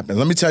that happens,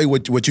 let me tell you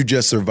what you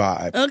just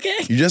survived. Okay.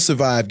 You just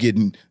survived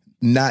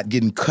not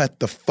getting cut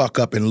the fuck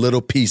up in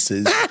little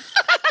pieces.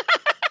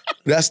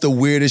 That's the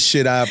weirdest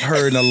shit I've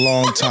heard in a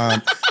long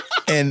time.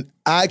 And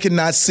I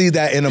cannot see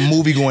that in a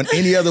movie going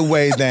any other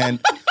way than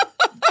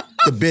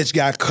the bitch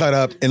got cut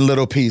up in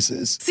little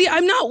pieces. See,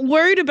 I'm not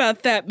worried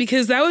about that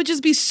because that would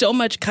just be so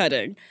much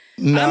cutting.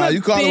 Nah,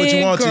 you call it what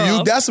you want girl.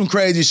 to. That's some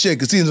crazy shit.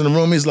 Because he's in the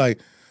room, he's like,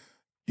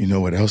 you know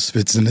what else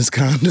fits in this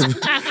condom?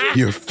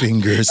 Your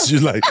fingers.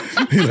 You're like,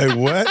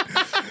 what?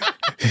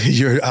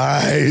 Your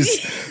eyes.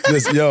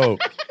 This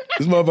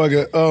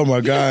motherfucker, oh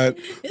my God.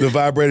 The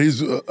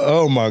vibrator,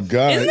 oh my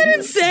God. Isn't that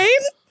insane?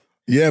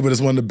 Yeah, but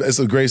it's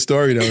a great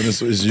story though. And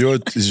it's your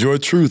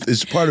truth.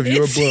 It's part of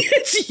your book.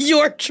 It's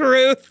your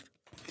truth.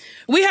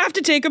 We have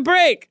to take a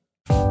break.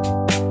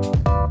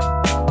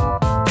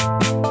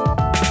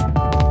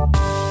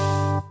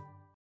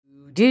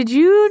 Did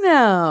you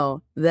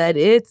know that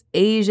it's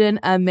Asian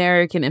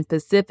American and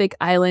Pacific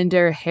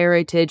Islander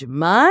Heritage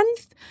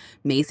Month?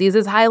 Macy's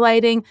is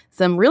highlighting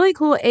some really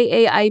cool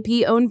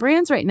AAIP-owned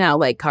brands right now,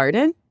 like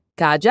Cardin,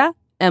 Kaja,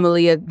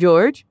 Emilia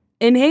George,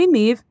 and Hey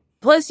Meave.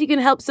 Plus, you can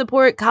help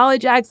support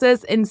college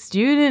access and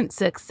student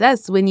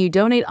success when you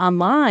donate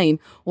online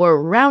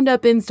or round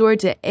up in store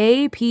to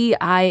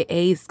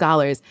APIA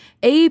Scholars.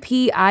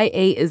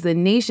 APIA is the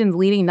nation's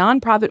leading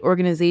nonprofit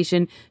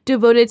organization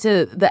devoted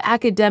to the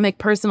academic,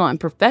 personal, and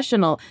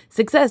professional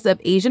success of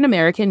Asian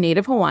American,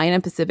 Native Hawaiian,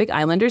 and Pacific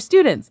Islander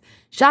students.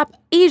 Shop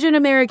Asian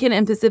American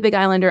and Pacific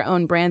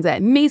Islander-owned brands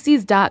at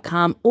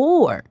Macy's.com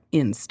or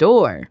in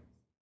store.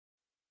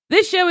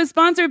 This show is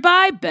sponsored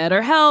by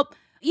BetterHelp.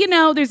 You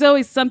know, there's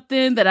always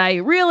something that I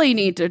really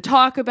need to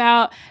talk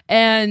about,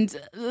 and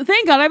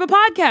thank God I have a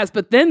podcast,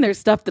 but then there's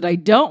stuff that I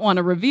don't want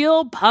to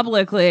reveal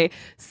publicly.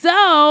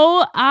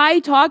 So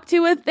I talked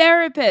to a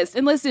therapist,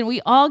 and listen,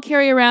 we all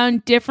carry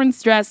around different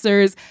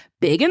stressors,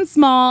 big and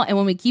small, and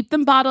when we keep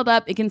them bottled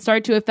up, it can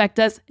start to affect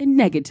us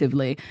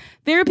negatively.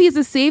 Therapy is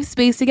a safe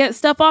space to get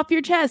stuff off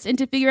your chest and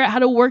to figure out how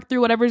to work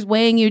through whatever's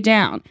weighing you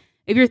down.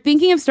 If you're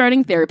thinking of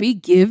starting therapy,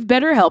 give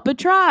BetterHelp a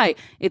try.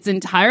 It's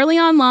entirely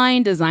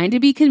online, designed to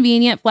be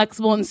convenient,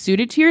 flexible, and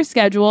suited to your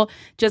schedule.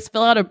 Just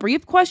fill out a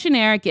brief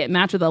questionnaire, get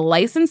matched with a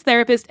licensed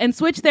therapist, and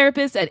switch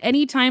therapists at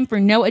any time for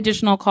no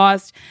additional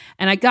cost.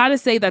 And I gotta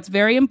say, that's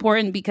very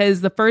important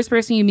because the first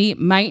person you meet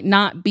might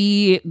not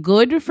be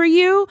good for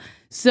you.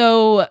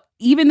 So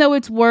even though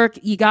it's work,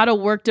 you gotta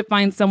work to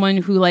find someone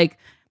who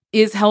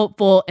is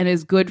helpful and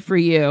is good for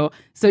you.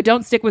 So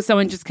don't stick with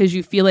someone just because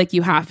you feel like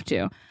you have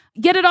to.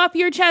 Get it off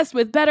your chest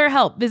with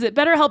BetterHelp. Visit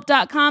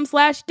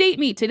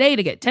BetterHelp.com/dateme today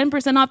to get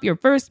 10% off your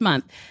first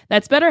month.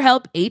 That's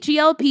BetterHelp,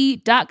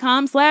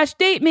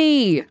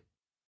 HELP.com/dateme.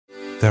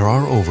 There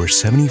are over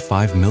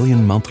 75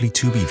 million monthly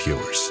Tubi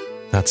viewers.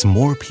 That's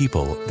more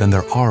people than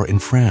there are in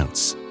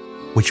France,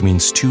 which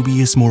means Tubi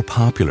is more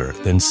popular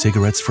than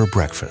cigarettes for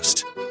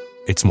breakfast.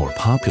 It's more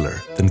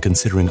popular than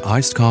considering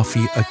iced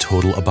coffee a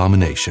total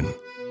abomination.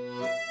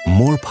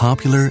 More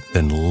popular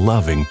than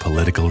loving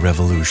political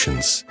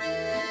revolutions.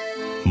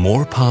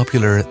 More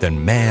popular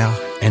than mère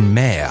and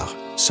mère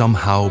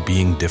somehow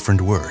being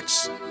different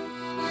words.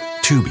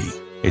 Tubi,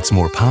 it's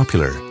more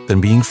popular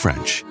than being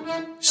French.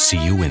 See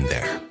you in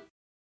there.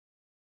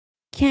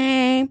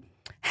 Okay.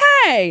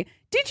 Hey,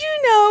 did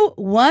you know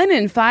 1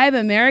 in 5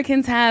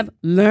 Americans have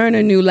learn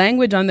a new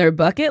language on their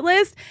bucket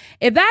list?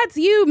 If that's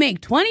you,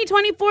 make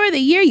 2024 the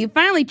year you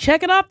finally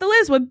check it off the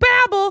list with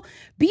Babbel.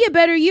 Be a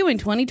better you in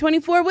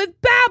 2024 with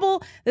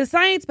Babbel, the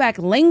science-backed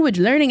language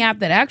learning app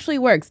that actually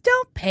works.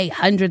 Don't pay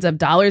hundreds of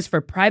dollars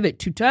for private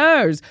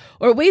tutors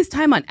or waste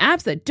time on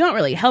apps that don't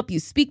really help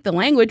you speak the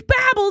language.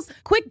 Babbel's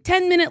quick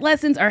 10-minute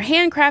lessons are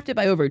handcrafted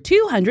by over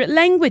 200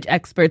 language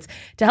experts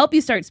to help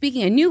you start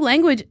speaking a new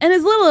language in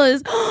as little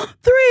as 3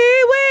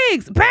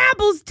 weeks.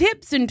 Babbel's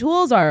tips and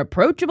tools are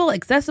approachable,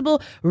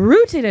 accessible,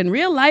 rooted in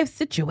real-life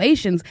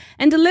situations,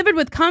 and delivered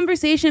with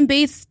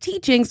conversation-based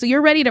teaching so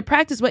you're ready to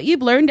practice what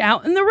you've learned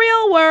out in the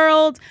real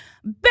world.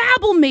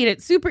 Babbel made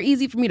it super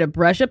easy for me to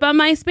brush up on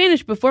my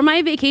Spanish before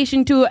my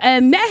vacation to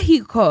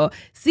Mexico.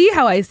 See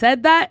how I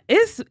said that?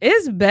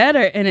 It's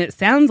better, and it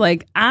sounds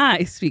like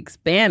I speak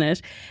Spanish.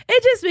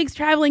 It just makes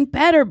traveling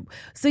better,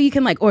 so you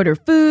can order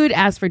food,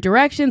 ask for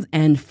directions,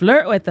 and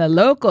flirt with the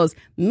locals.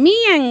 Me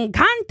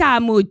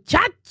encanta,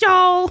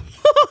 muchacho.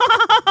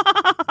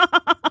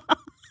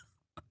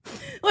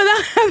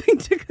 without having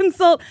to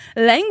consult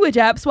language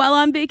apps while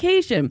on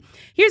vacation.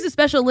 Here's a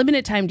special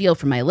limited time deal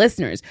for my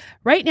listeners.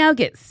 Right now,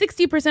 get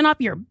 60% off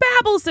your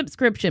Babbel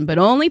subscription, but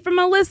only for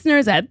my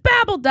listeners at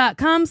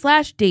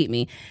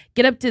Babbel.com/dateme.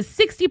 Get up to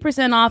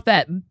 60% off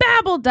at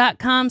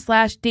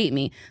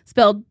Babbel.com/dateme.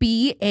 Spelled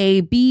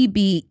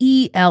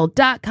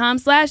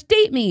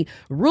BABBEL.com/dateme.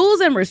 Rules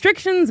and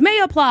restrictions may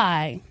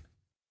apply.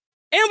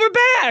 And we're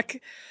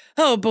back.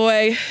 Oh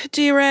boy,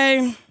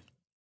 D-Ray.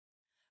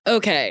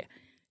 Okay,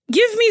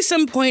 give me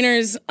some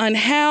pointers on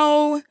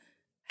how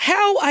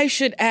I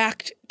should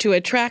act to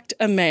attract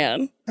a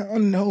man. I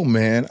don't know,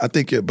 man. I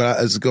think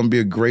it's going to be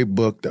a great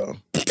book, though.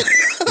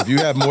 If you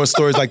have more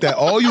stories like that,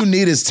 all you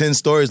need is 10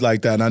 stories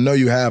like that, and I know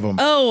you have them.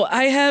 Oh,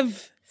 I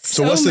have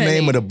so what's the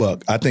name of the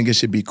book? I think it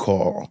should be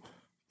called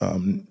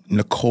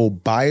Nicole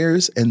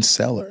Buyers and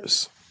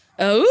Sellers.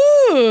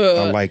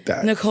 Oh, I like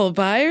that. Nicole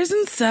Buyers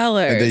and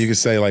Sellers. And then you can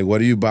say, like, what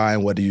do you buy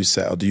and what do you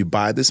sell? Do you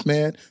buy this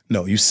man?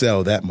 No, you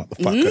sell that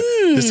motherfucker.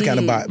 This is the kind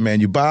of man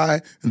you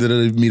buy, and then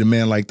you meet a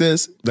man like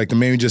this, like the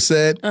man you just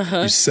said,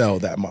 you sell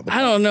that motherfucker.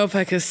 I don't know if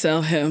I could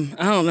sell him.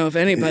 I don't know if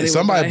anybody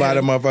Somebody would buy that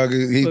him.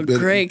 motherfucker. With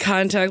great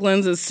contact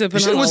lenses,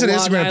 sipping on a what's the Long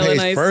Instagram Island page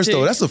iced first, tea.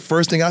 though? That's the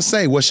first thing I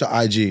say. What's your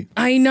IG?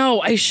 I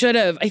know. I should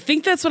have. I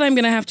think that's what I'm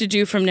going to have to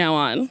do from now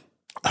on.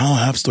 I don't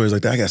have stories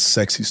like that. I got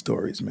sexy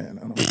stories, man.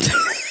 I don't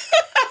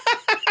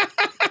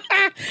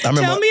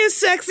Tell me a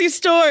sexy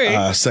story.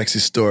 Sexy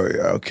story.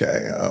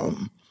 Okay.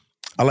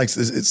 I like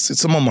it's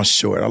some of my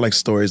short. I like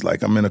stories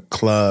like I'm in a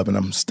club and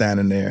I'm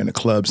standing there and the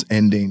club's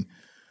ending,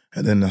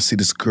 and then I see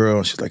this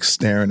girl. She's like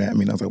staring at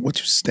me, and I was like, "What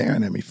you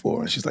staring at me for?"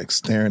 And she's like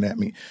staring at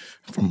me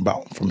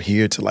from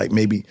here to like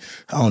maybe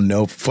I don't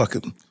know,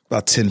 fucking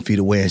about 10 feet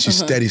away, and she's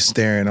steady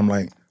staring. I'm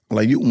like,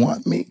 "You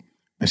want me?"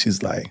 And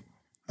she's like,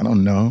 "I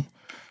don't know."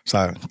 So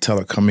I tell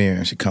her, "Come here,"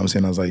 and she comes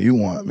in. I was like, "You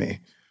want me?"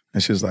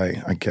 And she was like,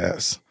 "I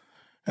guess."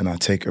 And I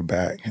take her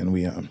back, and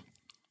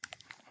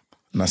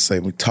and I say,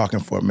 we're talking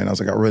for a minute. I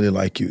was like, "I really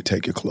like you.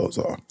 Take your clothes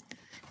off."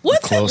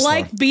 What's it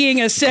like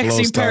being a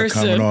sexy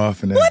person? Coming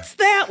off, and then, what's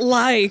that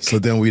like? So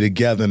then we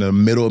together in the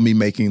middle of me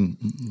making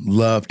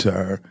love to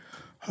her.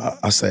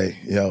 I say,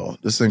 "Yo,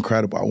 this is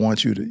incredible. I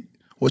want you to,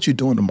 what you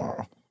doing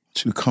tomorrow? I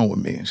want you to come with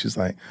me." And she's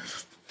like,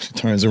 she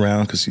turns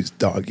around because she's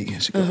doggy,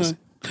 and she goes,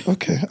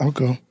 "Okay, I'll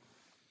go."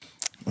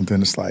 And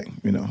then it's like,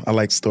 I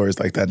like stories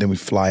like that. Then we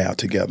fly out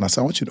together. And I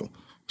said, I want you to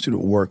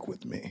work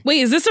with me. Wait,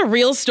 is this a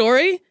real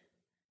story?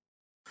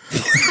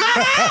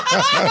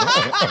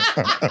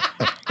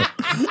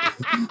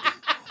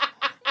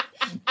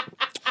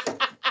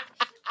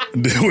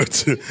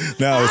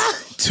 Now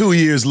it's 2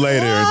 years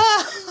later.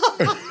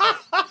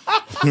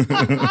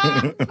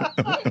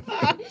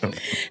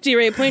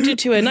 D-Ray pointed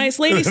to a nice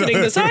lady sitting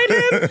beside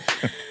him.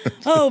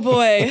 Oh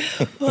boy.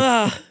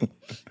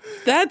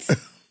 That's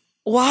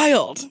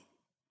wild.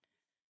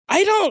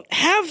 I don't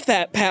have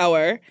that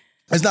power.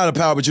 It's not a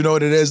power, but you know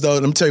what it is, though?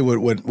 Let me tell you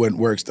what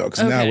works, though.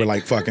 Because now we're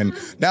like fucking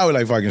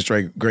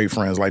straight great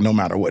friends, like no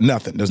matter what.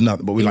 Nothing. There's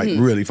nothing. But we like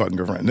really fucking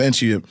good friends. Then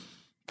she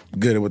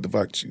good at what the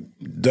fuck she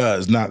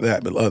does. Not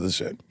that, but other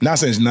shit. Not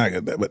saying she's not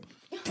good at that, but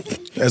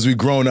as we've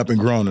grown up and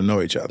grown to know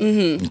each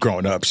other.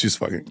 Growing up, she's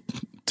fucking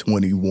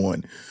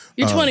 21.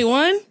 You're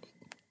 21?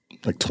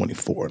 Like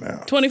 24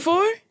 now.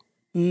 24?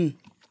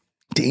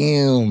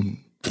 Damn.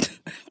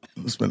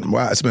 It's been a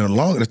while. It's been a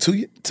long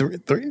 3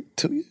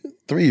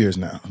 years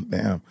now.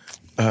 Damn.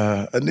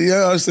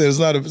 Yeah, I said it's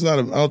not. I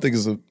don't think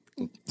it's a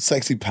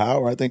sexy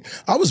power. I think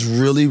I was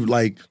really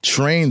like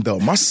trained though.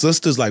 My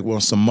sister's like, well,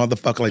 some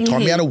motherfucker like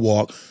taught me how to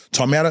walk,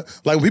 taught me how to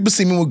like. When people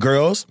see me with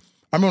girls.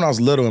 I remember when I was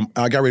little and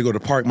I got ready to go to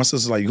the park. My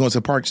sister's like, "You going to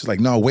the park?" She's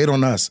like, "No, wait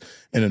on us."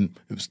 And then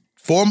it was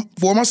four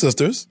of my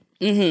sisters,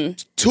 two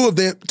of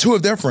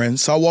their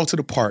friends. So I walked to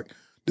the park.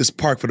 This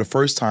park for the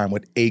first time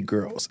with 8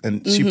 girls,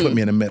 and she put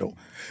me in the middle.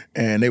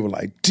 And they were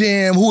like,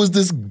 "Damn, who is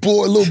this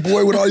little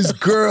boy with all these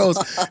girls?"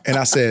 And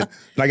I said,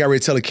 and I got ready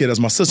to tell the kid, that's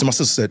my sister. My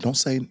sister said,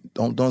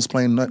 don't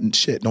explain nothing,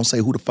 shit. Don't say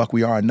who the fuck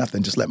we are or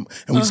nothing. Just let me,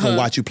 and we just gonna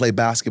watch you play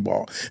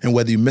basketball. And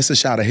whether you miss a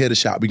shot or hit a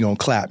shot, we gonna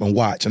clap and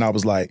watch. And I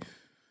was like,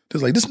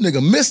 this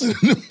nigga missing.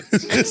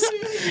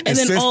 and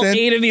then all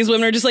 8 of these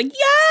women are just like,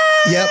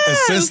 yes! Yep, and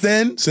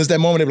since that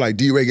moment, they were like,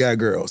 D-Ray got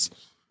girls.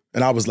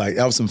 And I was like,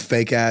 that was some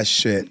fake ass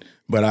shit.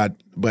 But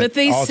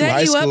they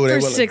set you up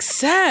for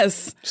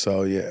success.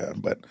 So yeah,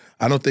 but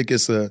I don't think I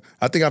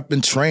think I've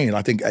been trained.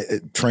 I think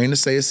trained to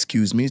say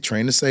excuse me,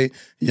 trained to say,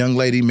 young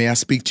lady, may I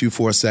speak to you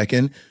for a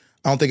second?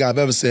 I don't think I've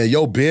ever said,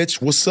 yo,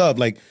 bitch, what's up?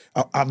 Like,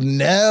 I've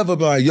never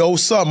been like, yo,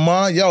 what's up,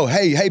 ma? Yo,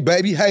 hey,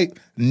 baby, hey.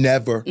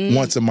 Never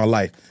once in my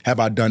life have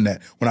I done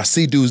that. When I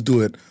see dudes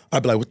do it,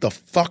 I'd be like, what the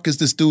fuck is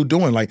this dude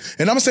doing? Like,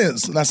 and I'm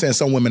not saying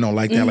some women don't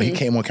like that. Like, he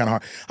came on kind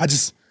of hard.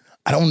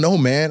 I don't know,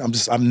 man.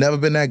 I've never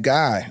been that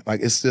guy. Like,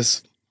 it's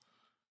just,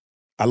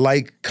 I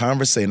like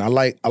conversating. I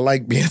like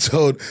being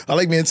told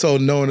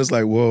no, and it's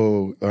like,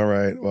 whoa, all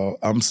right, well,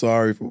 I'm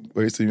sorry for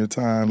wasting your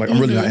time. Like, I'm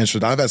really not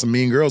interested. I've had some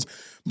mean girls,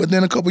 but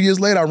then a couple years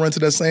later, I run to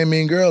that same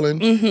mean girl,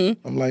 and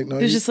I'm like, no.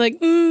 It's just like,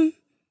 I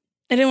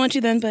didn't want you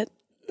then, but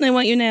I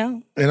want you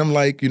now. And I'm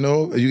like, you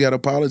know, you got to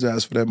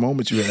apologize for that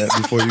moment you had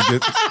before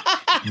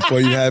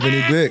you have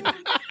any dick.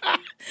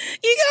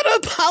 You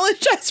gotta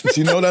apologize for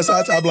You know, that's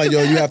how I'm like,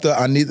 yo, you have to,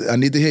 I need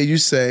to hear you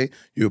say,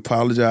 you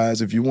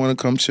apologize. If you want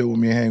to come chill with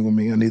me and hang with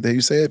me, I need to hear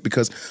you say it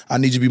because I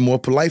need you to be more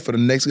polite for the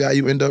next guy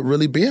you end up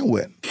really being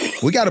with.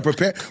 We got to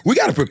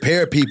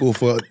prepare people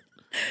for,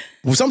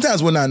 well,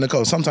 sometimes we're not,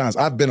 Nicole, sometimes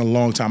I've been a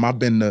long time. I've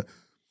been the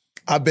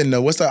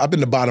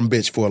bottom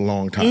bitch for a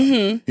long time.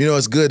 Mm-hmm. You know,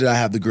 it's good that I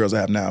have the girls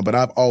I have now, but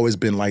I've always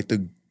been like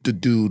the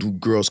dude who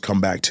girls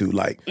come back to,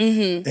 like,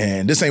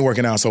 and this ain't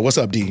working out, so what's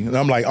up, D? And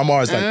I'm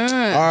always like, all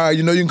right,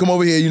 you know, you can come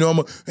over here, you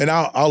know, and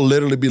I'll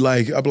literally be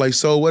like,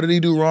 so what did he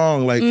do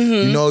wrong? Like,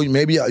 you know,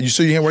 maybe, you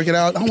sure you ain't working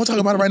out? I don't want to talk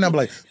about it right now, but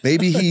like,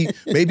 maybe, you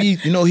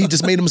know, he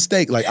just made a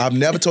mistake. Like, I've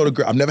never told a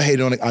girl, I've never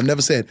hated on it, I've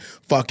never said,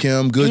 fuck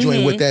him, good, you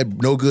ain't with that,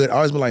 no good. I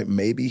always been like,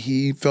 maybe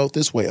he felt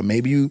this way, or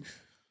maybe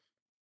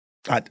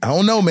I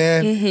don't know,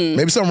 man.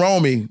 Maybe something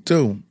wrong with me,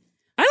 too.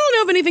 I don't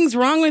know if anything's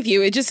wrong with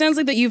you. It just sounds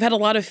like that you've had a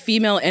lot of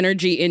female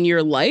energy in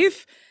your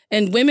life,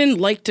 and women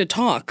like to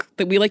talk,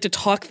 that we like to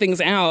talk things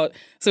out.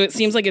 So it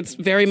seems like it's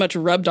very much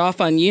rubbed off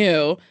on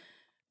you,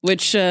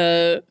 which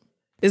I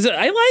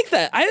like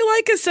that. I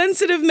like a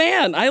sensitive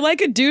man. I like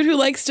a dude who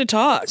likes to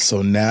talk.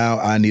 So now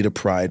I need a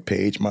pride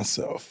page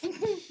myself.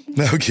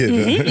 No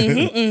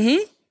kidding.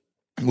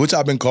 Which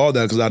I've been called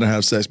that because I didn't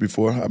have sex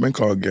before. I've been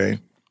called gay.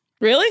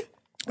 Really?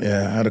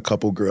 Yeah, I had a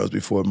couple girls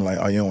before. I'm like,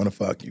 oh, you don't want to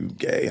fuck, you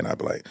gay. And I'd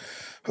be like,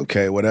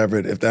 okay, whatever.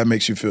 If that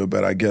makes you feel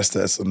better, I guess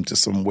that's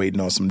I'm waiting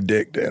on some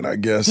dick then, I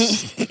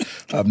guess.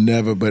 I've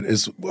never, but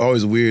it's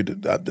always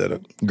weird that a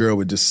girl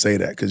would just say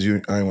that because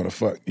I ain't want to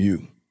fuck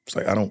you. It's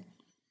like, I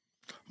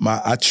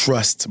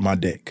trust my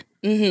dick.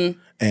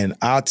 And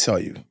I'll tell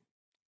you,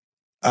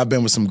 I've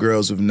been with some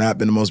girls who've not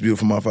been the most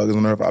beautiful motherfuckers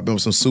on earth. I've been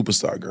with some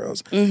superstar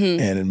girls.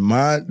 And if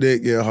my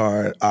dick get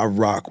hard, I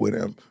rock with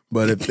him.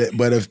 But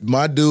if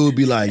my dude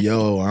be like,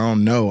 yo, I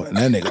don't know, and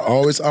that nigga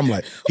always, I'm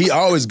like, he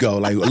always go,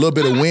 like a little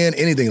bit of wind,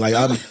 anything. Like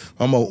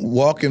I'm a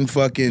walking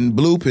fucking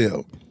blue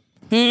pill.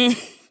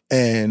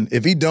 And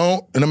if he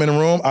don't, and I'm in the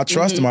room, I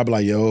trust him. I be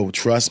like, yo,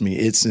 trust me,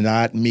 it's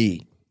not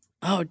me.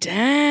 Oh,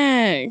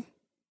 dang.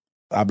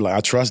 I be like, I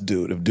trust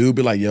dude. If dude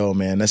be like, yo,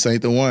 man, this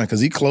ain't the one,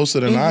 because he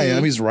closer than I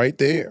am. He's right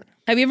there.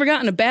 Have you ever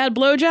gotten a bad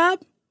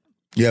blowjob?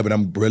 Yeah, but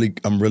I'm really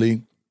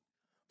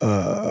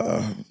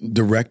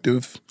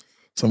directive.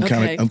 So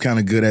I'm kind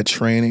of good at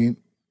training.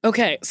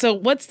 Okay, so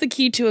what's the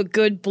key to a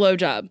good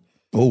blowjob?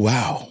 Oh,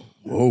 wow.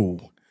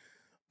 Whoa.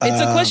 It's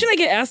a question I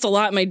get asked a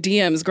lot in my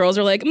DMs. Girls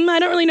are like, I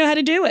don't really know how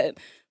to do it.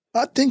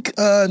 I think,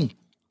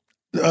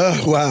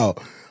 wow.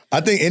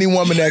 I think any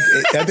woman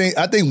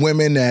I think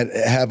women that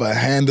have a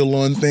handle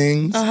on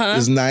things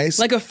is nice.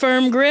 Like a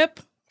firm grip?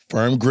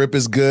 Firm grip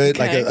is good.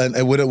 Okay.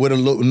 Like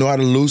know how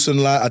to loosen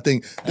a lot. I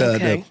think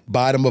the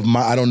bottom of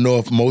I don't know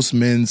if most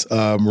men's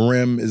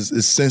rim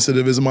is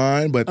sensitive as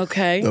mine, but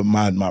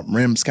my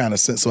rim's kind of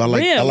sensitive. So I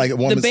like a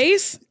woman's. The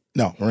base?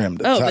 No, rim.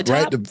 The top?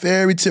 Right, the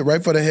very tip,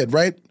 right for the head,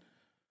 right?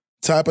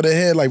 Top of the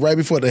head, like right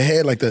before the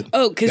head, like the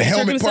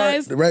helmet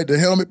part, right? The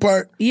helmet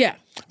part. Yeah.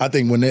 I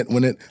think I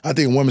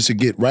think a woman should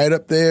get right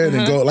up there and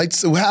then go like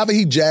so however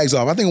he jags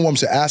off. I think a woman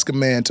should ask a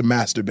man to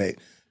masturbate.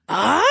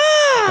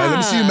 Like, let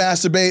me see you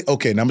masturbate.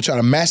 Okay, now I'm trying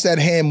to match that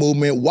hand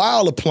movement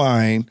while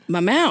applying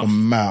my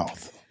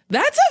mouth.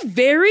 That's a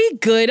very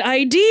good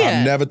idea.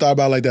 I've never thought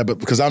about it like that, but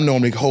because I'm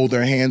normally hold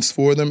their hands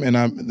for them, and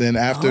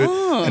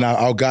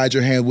I'll guide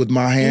your hand with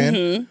my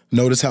hand.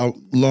 Notice how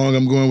long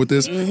I'm going with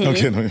this.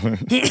 Okay,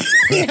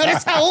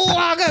 notice how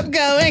long I'm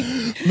going.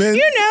 Men,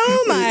 you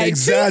know my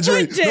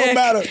exaggerate. No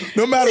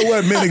matter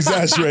what, men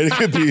exaggerate. It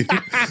could be.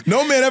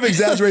 No man ever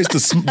exaggerates the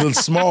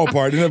small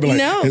part. They never be like,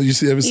 no. You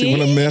ever see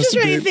when I'm masturbating? Just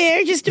right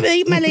there, just to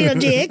my little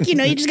dick. You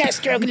know, you just got to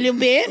stroke it a little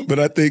bit. But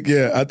I think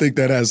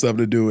that has something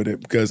to do with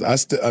it because I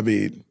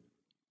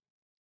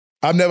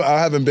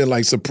haven't been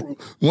like,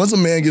 once a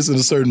man gets in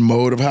a certain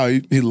mode of how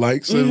he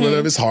likes it,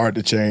 whatever, it's hard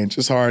to change.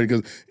 It's hard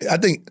because I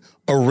think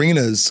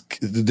arenas,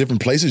 the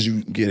different places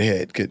you get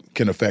head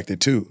can affect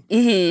it too.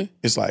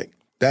 It's like,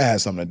 that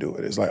has something to do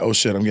with it. It's like, oh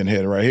shit, I'm getting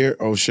head right here.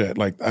 Oh shit.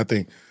 Like, I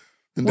think.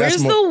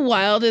 Where's the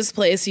wildest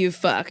place you've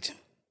fucked?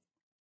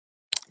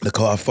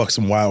 Nicole, I fucked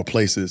some wild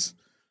places.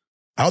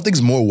 I don't think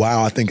it's more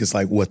wild. I think it's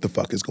like, what the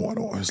fuck is going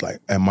on? It's like,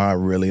 am I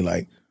really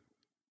like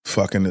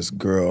fucking this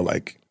girl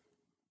like,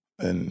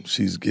 and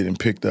she's getting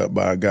picked up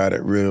by a guy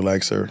that really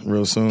likes her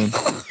real soon.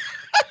 First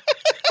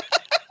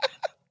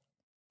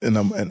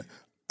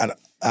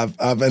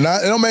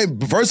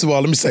of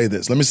all, let me say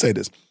this.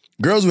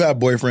 Girls who have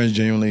boyfriends,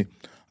 genuinely,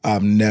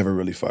 I've never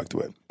really fucked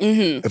with.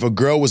 If a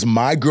girl was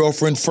my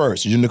girlfriend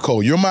first, you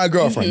Nicole, you're my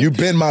girlfriend. You've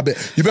been my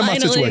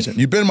situation.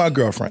 You've been my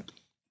girlfriend.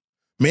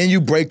 Me and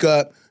you break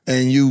up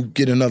and you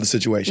get another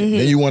situation.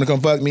 Then you want to come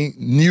fuck me?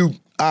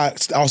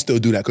 I'll still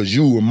do that because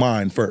you were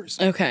mine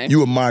first. Okay. You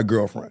were my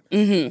girlfriend.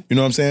 You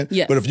know what I'm saying?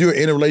 Yes. But if you're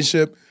in a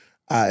relationship,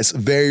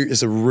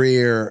 it's a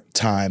rare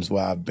times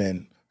where I've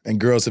been And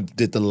girls have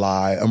did the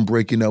lie. I'm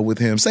breaking up with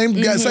him. Same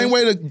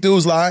way the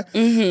dudes lie.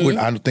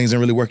 When things ain't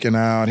really working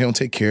out. He don't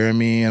take care of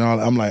me and all.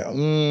 I'm like, all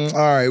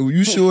right, well,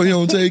 you sure he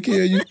don't take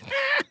care of you?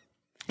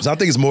 So I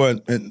think it's more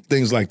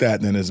things like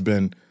that than it's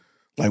been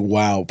like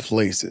wild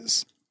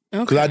places.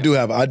 Because I do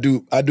have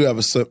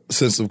a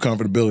sense of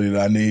comfortability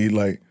that I need.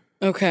 Like,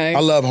 I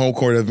love home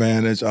court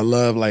advantage. I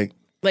love I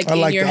like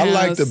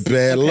the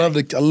bed.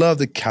 I love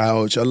the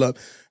couch.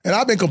 And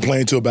I've been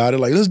complaining to about it.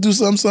 Like, let's do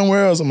something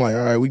somewhere else. I'm like,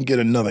 all right, we can get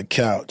another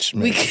couch,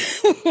 man.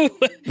 You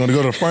want to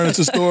go to the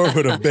furniture store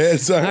for the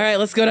bed? All right,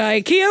 let's go to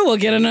IKEA. We'll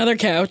get another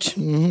couch.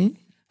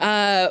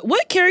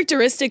 What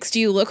characteristics do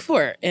you look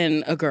for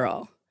in a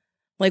girl?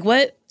 Like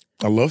what?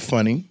 I love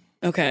funny.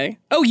 Okay.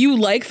 Oh, you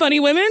like funny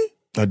women?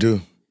 I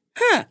do.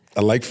 Huh.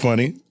 I like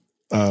funny.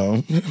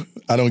 I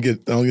don't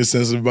get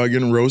sensitive about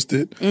getting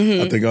roasted.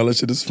 I think all that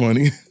shit is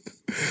funny.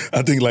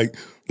 I think like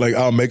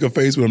I'll make a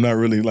face, but I'm not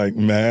really like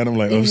mad. I'm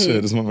like, oh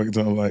shit, this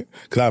motherfucker. I'm like,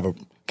 because I have a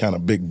kind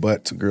of big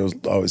butt. So girls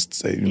always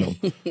say,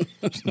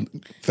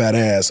 fat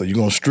ass, so you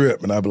gonna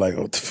strip? And I'd be like,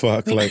 what the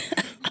fuck? Like,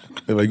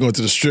 they're like going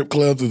to the strip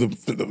club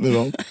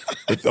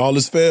if all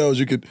this fails,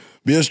 you could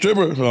be a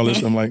stripper. And all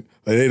this. I'm like,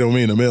 they don't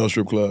mean a male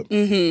strip club.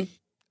 I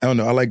don't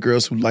know. I like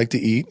girls who like to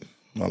eat.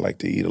 I like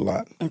to eat a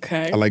lot.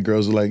 Okay. I like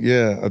girls who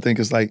I think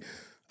it's like,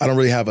 I don't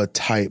really have a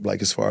type,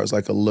 like as far as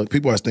like a look.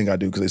 People always think I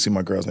do because they see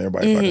my girls and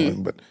everybody fucking with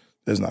them, but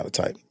there's not a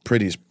type.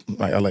 Pretty is,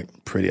 I like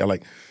pretty. I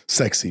like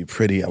sexy,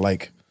 pretty. I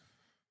like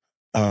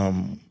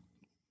women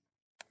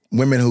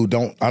who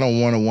I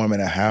don't want a woman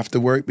to have to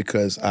work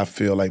because I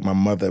feel like my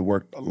mother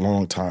worked a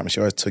long time and she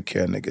always took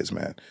care of niggas,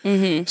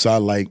 man. So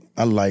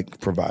I like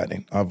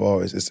providing.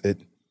 It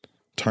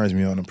turns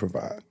me on to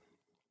provide.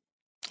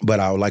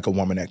 But I would like a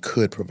woman that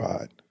could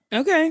provide.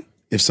 Okay.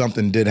 If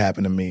something did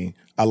happen to me,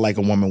 I like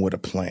a woman with a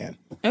plan.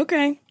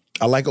 Okay.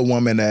 I like a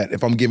woman that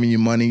if I'm giving you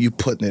money, you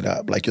putting it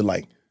up. Like you're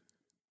like,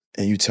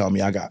 and you tell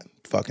me I got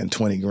fucking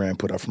 20 grand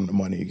put up from the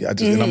money.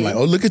 And I'm like,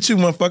 oh, look at you,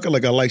 motherfucker.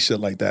 Like I like shit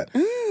like that.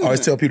 I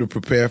always tell people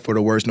to prepare for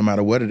the worst no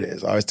matter what it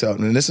is. I always tell,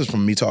 and this is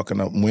from me talking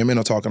to women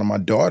or talking to my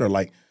daughter,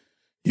 like,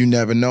 you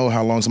never know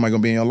how long somebody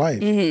gonna be in your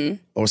life.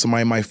 Or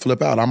somebody might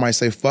flip out. I might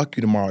say, fuck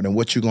you tomorrow. Then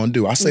what you gonna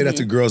do? I say that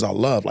to girls I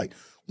love. Like,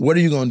 what are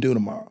you gonna do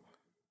tomorrow?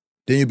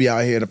 Then you be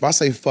out here, and if I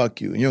say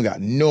fuck you, and you don't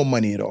got no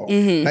money at all,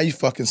 now you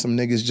fucking some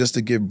niggas just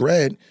to get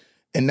bread,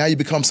 and now you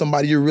become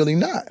somebody you're really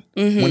not.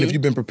 When if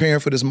you've been preparing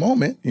for this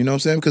moment, you know what I'm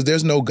saying? Because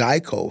there's no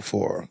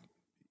Geico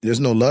there's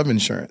no love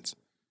insurance.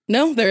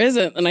 No, there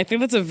isn't, and I think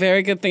that's a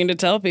very good thing to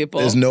tell people.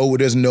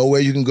 There's nowhere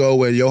you can go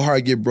where your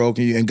heart get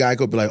broken, and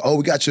Geico be like, oh,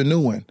 we got your new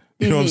one.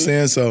 You know what I'm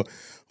saying? So,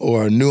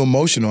 or a new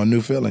emotion or a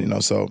new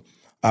feeling, So,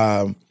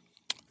 I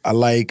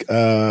like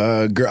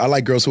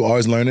girls who are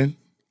always learning.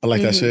 I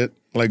like that shit.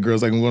 I like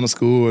girls like going to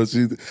school, or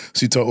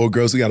she told, or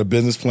girls who got a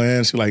business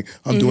plan. She like,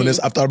 I'm doing this.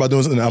 I've thought about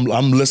doing this, and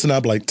I'm listening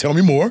up. Like, tell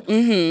me more.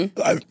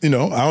 I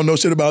don't know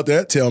shit about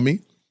that. Tell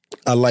me.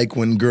 I like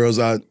when girls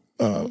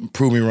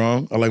prove me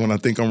wrong. I like when I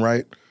think I'm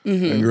right,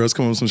 and girls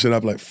come up with some shit.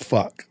 I'm like,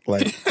 fuck.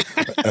 Like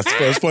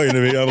that's funny to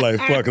me. I'm like,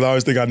 fuck, because I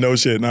always think I know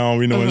shit, and I don't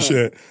be knowing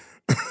shit.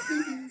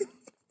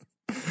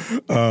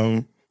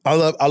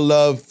 I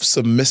love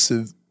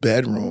submissive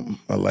bedroom.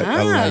 I like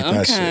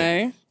that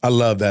shit. I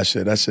love that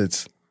shit. That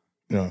shit's,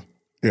 yeah.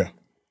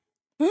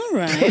 All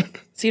right.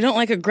 So you don't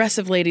like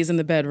aggressive ladies in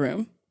the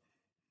bedroom?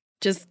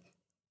 Just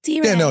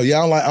T-Ray. Yeah, no, yeah,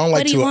 I don't like.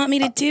 What do you want me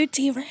to do,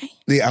 T-Ray?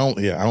 Yeah,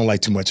 I don't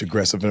like too much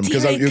aggressive in them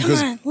come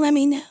on, let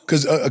me know.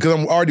 Because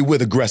I'm already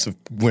with aggressive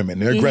women.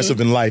 They're aggressive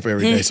in life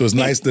every day, so it's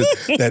nice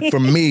that for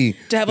me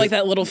to have like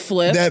that little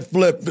flip. That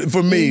flip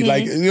for me,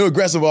 like you're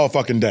aggressive all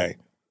fucking day.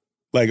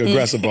 Like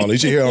aggressive all day. You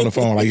should hear it on the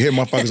phone. Like you hear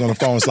motherfuckers on the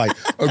phone. It's like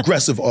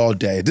aggressive all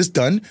day. This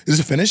done? Is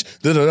it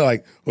finished?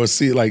 Like or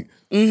see like.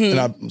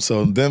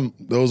 So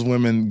those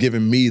women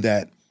giving me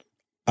that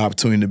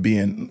opportunity to be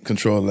in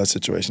control of that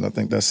situation. I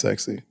think that's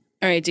sexy.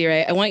 All right,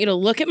 D-Ray, I want you to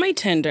look at my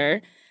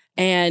Tinder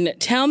and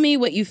tell me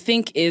what you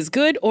think is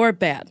good or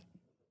bad.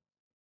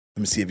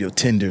 Let me see if your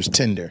Tinder's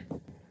Tinder.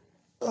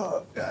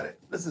 Oh, got it.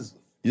 This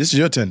is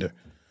your Tinder.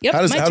 Yep.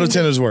 How do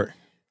Tinders work?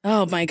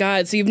 Oh my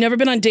God. So you've never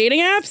been on dating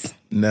apps?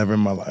 Never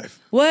in my life.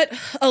 What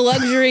a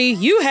luxury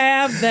you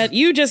have that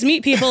you just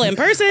meet people in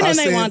person and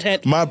they want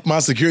it. My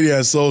security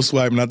has soul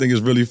swipe, and I think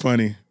it's really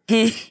funny.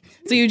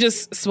 So you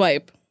just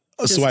swipe.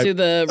 Swipe to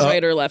the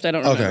right or left. I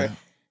don't remember. Okay.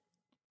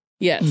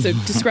 Yeah, so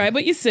describe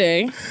what you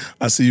see.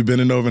 I see you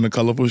bending over in a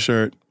colorful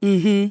shirt.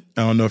 I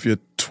don't know if you're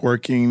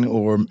twerking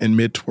or in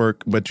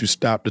mid-twerk, but you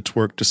stop the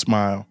twerk to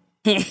smile.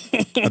 I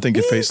think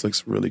your face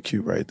looks really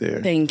cute right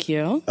there. Thank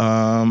you.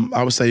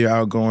 I would say you're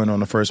outgoing on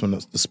the first one,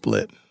 the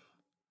split.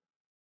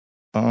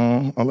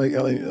 I like,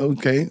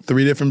 okay.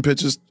 3 different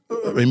pictures,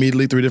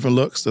 immediately 3 different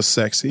looks. That's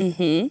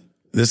sexy.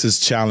 This is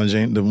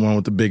challenging. The one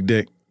with the big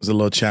dick is a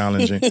little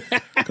challenging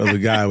because the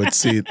guy would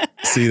see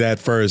that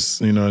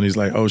first, and he's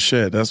like, oh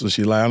shit, that's what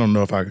she like. I don't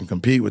know if I can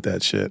compete with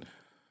that shit.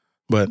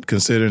 But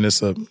considering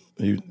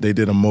they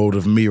did a mold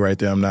of me right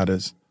there, I'm not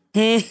as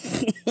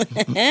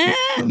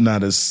I'm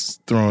not as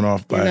thrown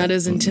off by You're not it.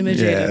 as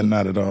intimidated. Yeah,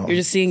 not at all. You're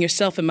just seeing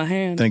yourself in my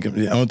hand.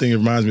 The only thing it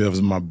reminds me of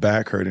is my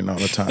back hurting all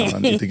the time. I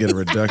need to get a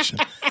reduction.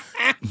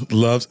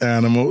 Loves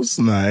animals.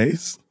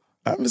 Nice.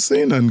 I haven't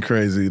seen nothing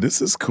crazy.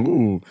 This is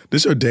cool.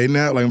 This your dating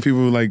app? Like when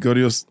people like go to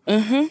your...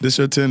 This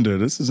your Tinder.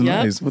 This is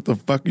nice. What the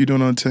fuck are you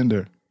doing on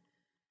Tinder?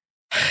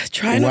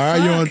 Why are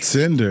you on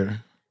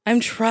Tinder? I'm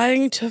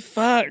trying to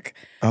fuck.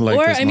 I like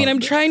this. I'm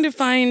trying to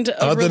find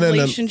a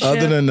relationship.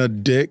 Other than the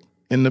dick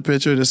in the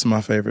picture, this is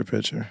my favorite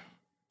picture.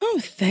 Oh,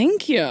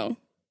 thank you.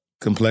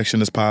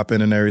 Complexion is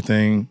popping and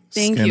everything.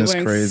 Thank Skin you. is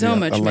Wearing crazy. so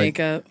much I like,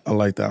 makeup. I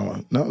like that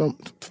one. No,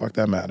 fuck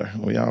that matter.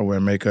 We all wear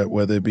makeup,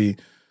 whether it be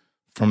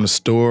from the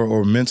store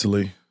or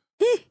mentally.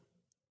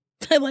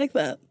 I like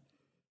that.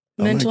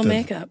 Mental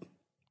makeup.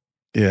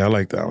 Yeah, I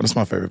like that one. That's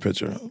my favorite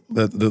picture.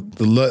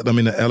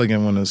 The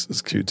elegant one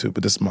is cute too,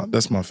 but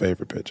that's my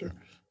favorite picture.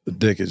 The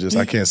dick is just,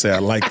 I can't say I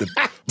like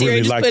the,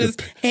 really like put his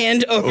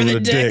hand over the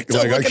dick.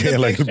 Like I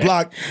can't like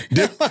block,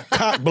 dick,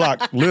 cock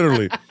block,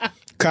 literally.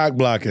 Cock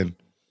blocking.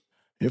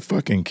 You're a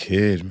fucking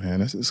kid,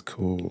 man. This is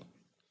cool.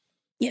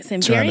 Yes,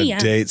 I'm Trying very to young.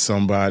 date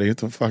somebody. What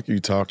the fuck are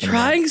you talking about?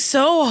 Trying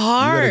so You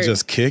hard. gotta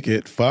just kick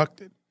it. Fuck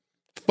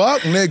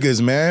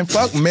niggas, man.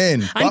 Fuck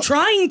men. I'm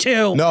trying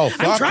to. No, I'm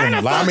fuck trying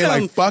them. to fuck I mean,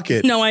 them. like, fuck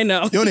it. No, I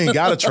know. You don't even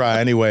gotta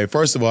try anyway.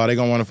 First of all, they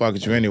gonna want to fuck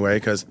with you anyway,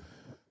 because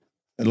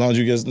as long as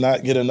you just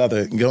not get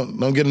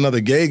don't get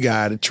another gay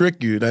guy to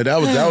trick you.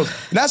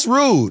 That's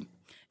rude.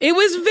 It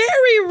was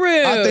very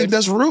rude. I think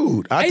that's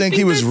rude. I think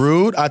he was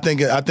rude. I think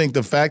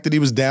the fact that he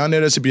was down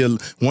there, that should be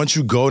once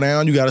you go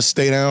down, you got to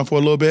stay down for a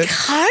little bit.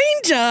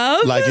 Kind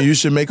of. Like you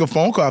should make a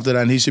phone call after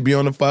that, and he should be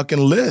on the fucking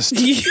list.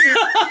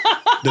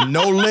 The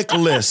no lick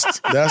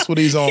list. That's what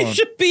he's on. He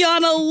should be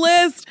on a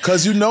list.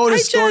 Because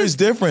his story's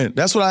different.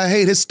 That's what I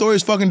hate. His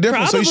story's fucking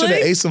different. Probably. So he should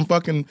have ate some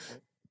fucking.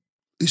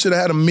 He should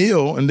have had a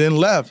meal and then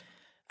left.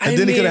 And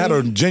then he could have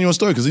had a genuine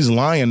story because he's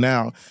lying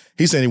now.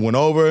 He's saying he went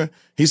over.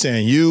 He's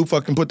saying you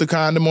fucking put the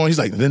condom on. He's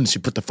like, then she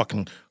put the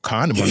fucking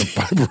condom on the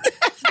vibrator.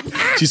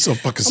 She's so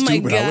fucking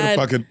stupid. God. I would have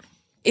fucking.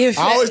 I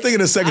always think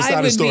of the second side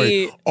of the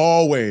story.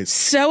 Always.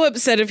 So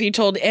upset if he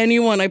told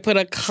anyone I put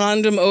a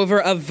condom over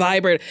a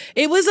vibrator.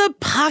 It was a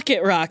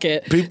pocket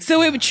rocket.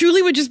 So it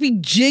truly would just be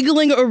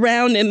jiggling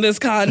around in this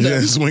condom.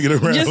 Yeah, swing it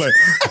around like.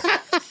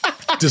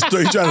 Just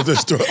trying to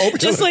destroy. Open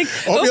your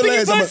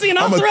pussy and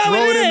I'll throw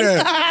it in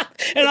there.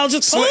 And I'll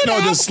just pull it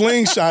out. Just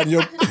slingshot.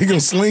 You're gonna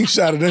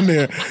slingshot it in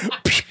there.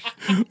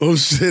 Oh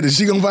shit! Is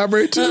she gonna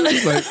vibrate too?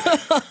 Like,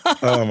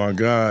 oh my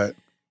god.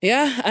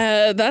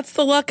 Yeah, that's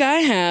the luck I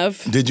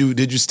have. Did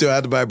you still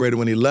have the vibrator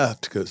when he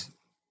left? Because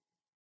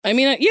I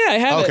mean, yeah, I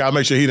have it. Okay, I'll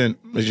make sure he didn't.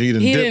 He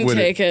didn't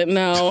take it.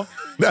 No.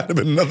 That'd have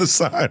been another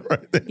sign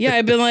right there. Yeah,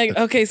 I'd been like,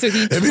 okay, so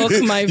he took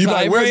my vibrator.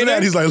 Like, where's it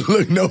at? He's like,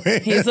 look, no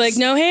hands. He's like,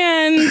 no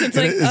hands. It's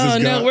like, oh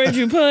no, where'd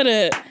you put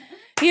it?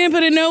 He didn't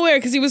put it nowhere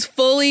because he was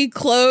fully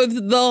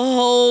clothed the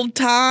whole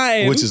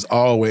time. Which is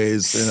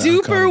always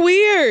super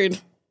weird.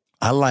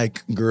 I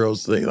like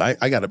girls. You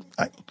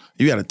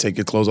gotta take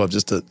your clothes off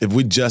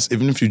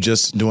even if you're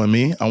just doing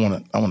me. I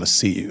wanna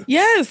see you.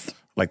 Yes. I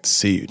like to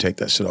see you take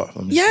that shit off.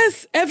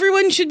 Yes,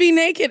 everyone should be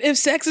naked if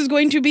sex is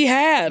going to be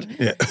had.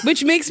 Yeah.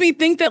 Which makes me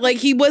think that like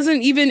he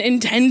wasn't even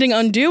intending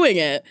on doing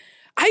it.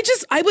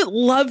 I would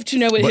love to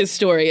know what his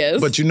story is.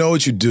 But you know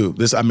what you do.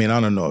 I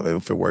don't know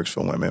if it works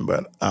for women,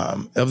 but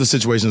of the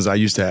situations I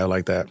used to have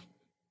like that,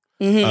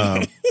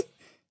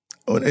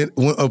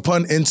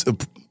 upon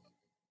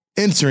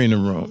entering the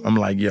room, I'm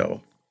like,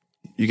 yo,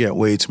 you got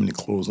way too many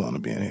clothes on to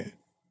be in here.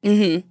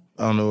 Mm-hmm.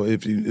 I don't know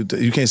if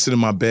you can't sit in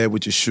my bed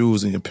with your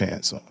shoes and your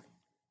pants on.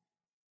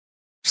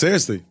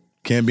 Seriously.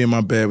 Can't be in my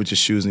bed with your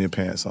shoes and your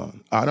pants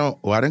on. I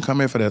didn't come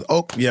here for that.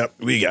 Oh, yep,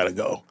 we gotta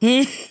go.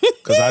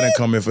 Because I didn't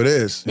come here for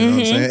this. You know what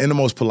I'm saying? In the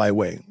most polite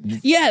way.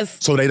 Yes.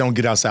 So they don't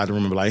get outside the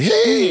room and be like,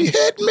 he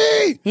hit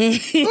me.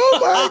 Oh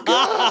my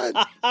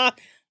God.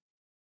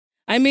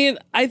 I mean,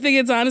 I think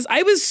it's honest.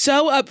 I was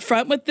so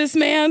upfront with this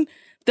man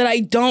that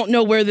I don't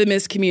know where the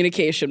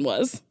miscommunication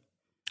was.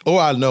 Or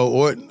I know,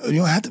 or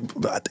you don't have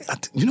to,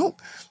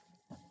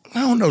 I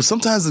don't know.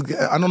 Sometimes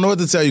I don't know what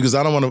to tell you because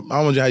I don't want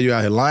you to have you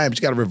out here lying, but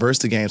you got to reverse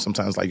the game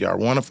sometimes. Like, y'all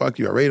want to fuck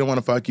you, I really don't want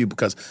to fuck you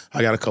because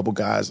I got a couple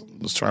guys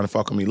that's trying to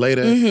fuck with me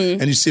later.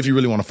 And you see if you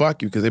really want to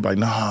fuck you because they be like,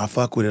 nah,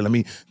 fuck with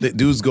it. The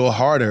dudes go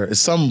harder.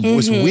 It's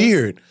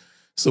weird.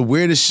 It's the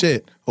weirdest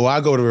shit. Or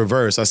I go to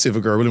reverse. I see if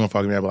a girl really want to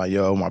fuck me. I be like,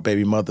 yo, my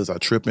baby mothers are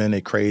tripping. They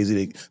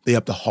crazy. They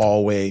up the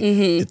hallway.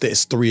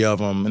 It's 3 of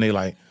them. And they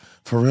like,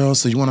 for real?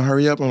 So you want to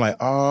hurry up? I'm like,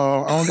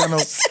 oh, I don't got no,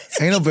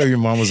 ain't no baby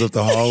mamas up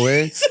the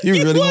hallway. You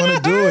really want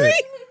to do it.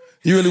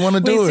 You really want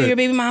to do it. So your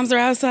baby moms are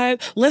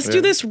outside? Let's do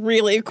this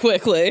really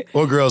quickly.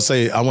 Or girls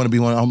say, I want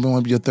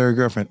to be your third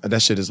girlfriend.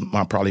 That shit is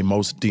my probably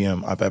most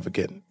DM I've ever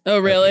gotten. Oh,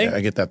 really? I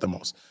get that the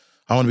most.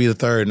 I want to be the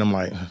third. And I'm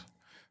like,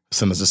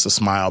 send us just a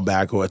smile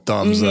back or a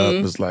thumbs up.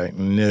 It's like,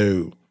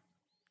 no.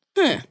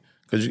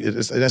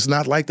 Because that's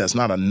not like that. It's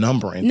not a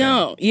numbering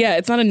thing. Yeah,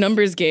 it's not a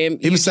numbers game.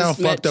 Even sound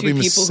fucked up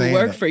even people saying who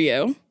work that. for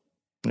you.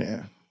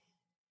 Yeah.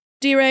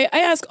 D-Ray, I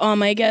ask all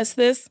my guests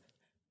this.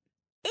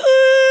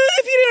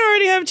 If you didn't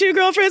already have 2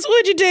 girlfriends,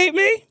 would you date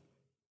me?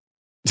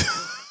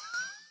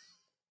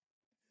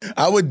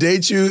 I would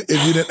date you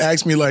if you didn't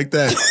ask me like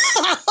that.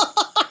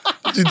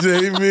 Would you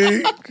date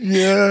me?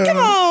 Yeah. Come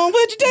on,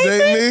 would you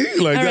date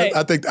me? Like All that,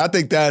 right. I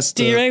think that's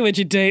the. D-Ray, would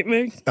you date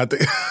me? I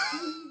think.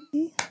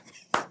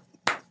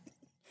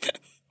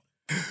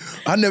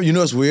 I never. You know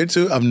what's weird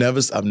too? I've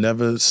never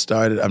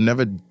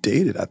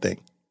dated. I think.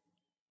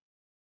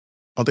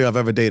 I don't think I've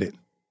ever dated.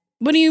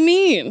 What do you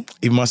mean?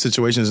 Even my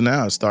situations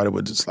now started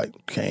with just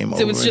like came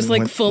over. So it's just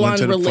like full on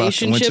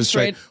relationships,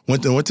 right?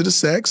 Went to the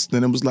sex.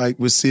 Then it was like,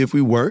 we'll see if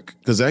we work.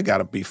 Because that got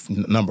to be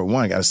number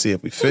one. Got to see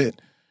if we fit.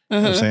 You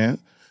know what I'm saying?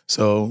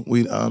 So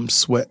we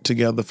sweat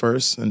together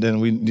first. And then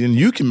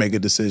you can make a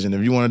decision.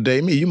 If you want to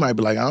date me, you might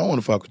be like, I don't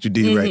want to fuck with you,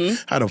 D-Ray.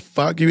 How the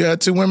fuck you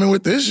had 2 women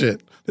with this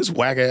shit? This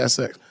whack ass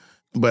sex.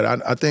 But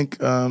I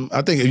think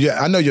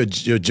I know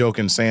you're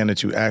joking saying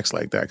that you act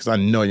like that. Because I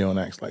know you don't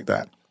act like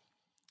that.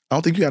 I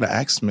don't think you got to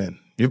ask men.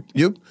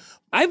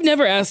 I've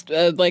never asked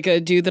like a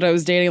dude that I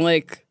was dating,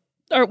 like,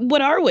 or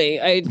what are we?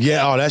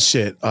 That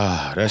shit.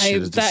 That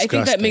shit is disgusting. I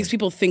think that makes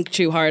people think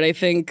too hard. I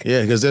think.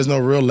 Yeah, because there's no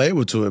real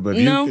label to it. But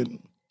if no. you could,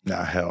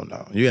 hell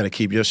no. You got to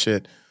keep your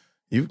shit.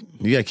 You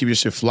got to keep your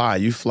shit fly.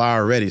 You fly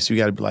already, so you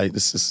got to be like,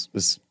 this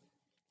is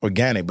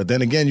organic. But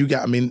then again,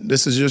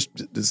 this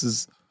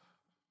is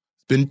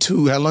been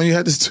 2. How long you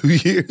had this? 2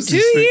 years. 2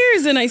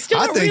 years, and I still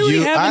don't really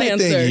have an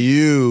answer. I think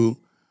you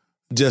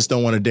just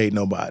don't want to date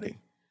nobody.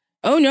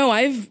 Oh, no,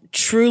 I've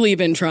truly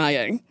been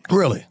trying.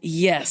 Really?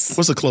 Yes.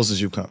 What's the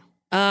closest you've come?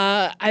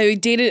 I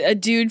dated a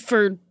dude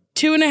for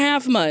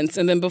 2.5 months,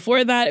 and then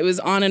before that, it was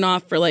on and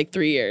off for like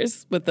 3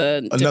 years with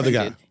another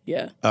guy. Dude.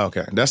 Yeah. Oh,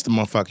 okay, that's the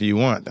motherfucker you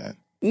want then.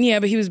 Yeah,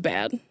 but he was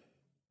bad.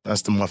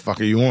 That's the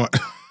motherfucker you want.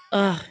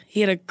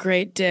 He had a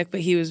great dick, but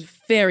he was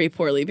very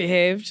poorly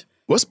behaved.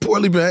 What's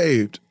poorly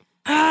behaved?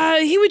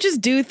 He would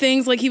just do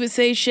things like he would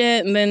say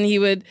shit, and then he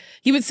would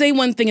say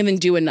one thing and then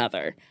do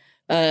another.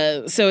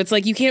 So it's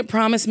like, you can't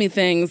promise me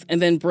things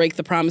and then break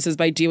the promises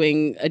by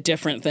doing a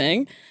different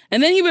thing.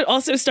 And then he would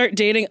also start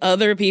dating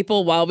other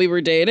people while we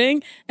were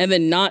dating and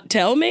then not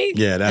tell me.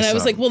 Yeah, that's. And I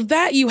was like, well,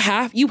 that you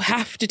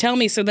have to tell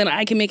me so then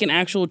I can make an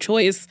actual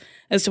choice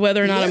as to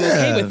whether or not I'm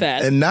okay with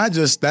that. And not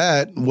just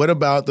that. What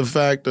about the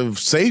fact of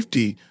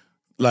safety?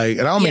 Like,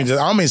 and I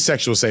don't mean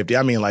sexual safety.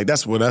 I mean, like,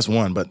 that's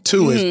one. But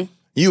 2 is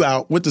you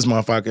out with this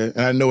motherfucker,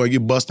 and I know you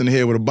busting the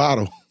head with a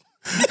bottle.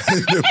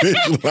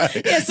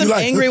 Some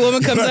angry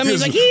woman comes up and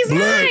he's like, he's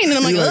mine. And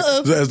I'm like,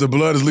 uh-oh. As the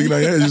blood is leaking out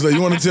your head, she's like,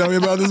 you want to tell me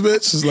about this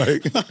bitch? It's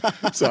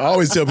like, so I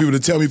always tell people to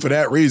tell me for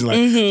that reason. Like,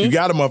 you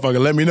got a motherfucker,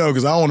 let me know,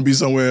 because I don't want to be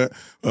somewhere,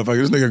 motherfucker,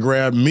 this nigga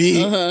grabbed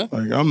me.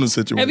 Like, I'm the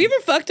situation. Have you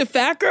ever fucked a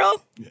fat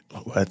girl?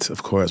 What?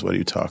 Of course. What are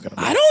you talking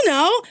about? I don't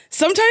know.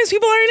 Sometimes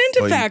people aren't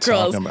into fat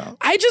girls.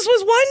 I just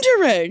was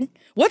wondering,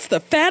 what's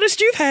the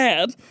fattest you've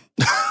had?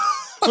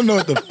 I don't know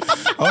what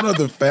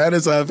the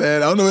fattest I've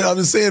had. I don't know. I've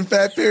been saying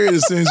fat period.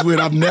 It seems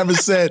weird. I've never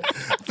said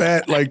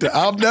fat like that.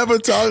 I've never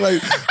talked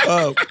like.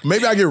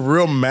 Maybe I get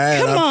real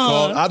mad.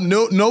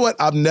 Know what?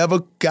 I've never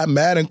got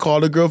mad and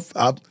called a girl.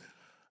 I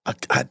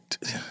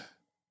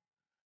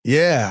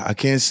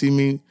can't see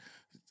me.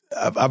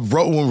 I've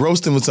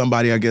roasting with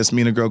somebody. I guess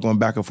me and a girl going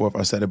back and forth.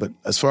 I said it, but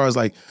as far as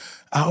like,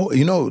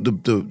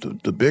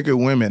 the bigger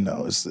women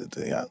though,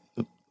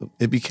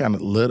 it'd be kind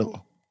of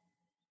little.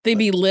 They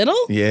be little?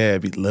 Yeah,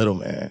 it'd be little,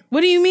 man.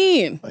 What do you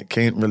mean? Like,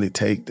 can't really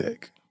take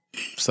dick.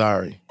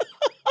 Sorry.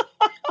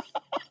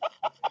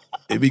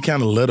 It'd be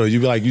kind of little.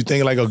 You be like, you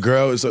think like a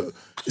girl. It's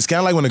kind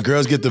of like when the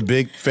girls get the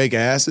big fake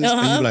asses,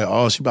 and you be like,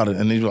 oh, she about to,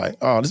 and then you're like,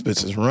 oh, this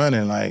bitch is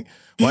running. Like,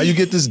 why you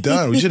get this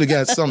done? We should have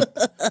got some.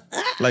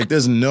 Like,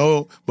 there's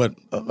no. But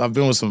I've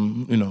been with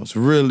some, I've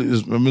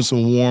been with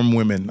some warm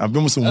women. I've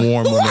been with some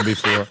warm women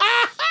before.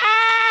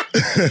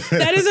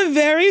 That is a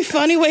very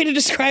funny way to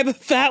describe a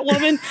fat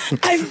woman.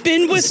 I've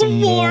been with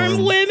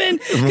warm women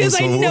because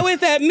I know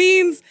what that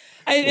means.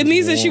 It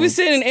means that she was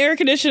sitting in air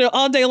conditioner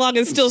all day long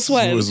and still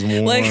sweating. It was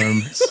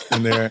warm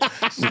in there,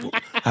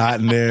 hot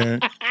in there.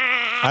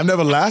 I've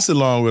never lasted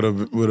long with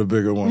a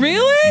bigger woman.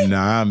 Really?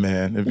 Nah,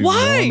 man. It'd be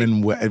Why? warm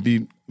and wet. It'd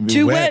be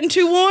too wet and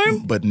too warm?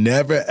 But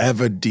never,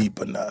 ever deep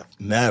enough.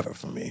 Never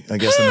for me. I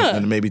guess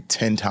maybe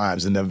 10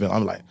 times and never been.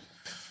 I'm like,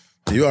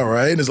 you all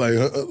right? And it's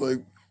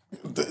like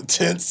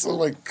tense, so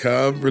like,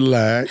 come,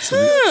 relax.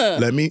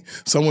 Let me.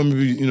 Some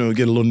women,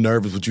 get a little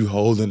nervous with you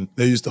holding.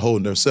 They used to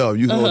hold themselves.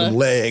 You hold them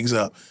legs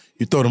up.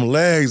 You throw them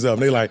legs up.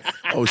 And they like,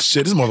 oh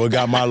shit, this motherfucker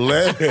got my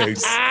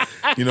legs.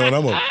 And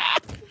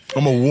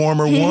I'm a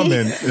warmer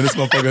woman, and this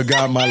motherfucker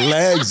got my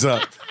legs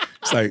up.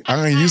 It's like,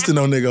 I ain't used to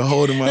no nigga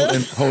holding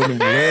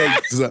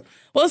legs up.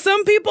 Well,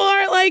 some people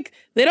aren't like,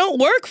 they don't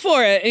work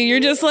for it, and you're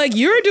just like,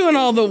 you're doing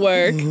all the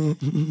work.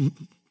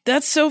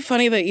 That's so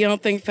funny that you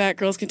don't think fat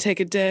girls can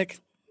take a dick.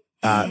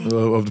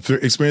 Of the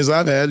experience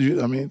I've had,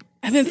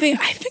 I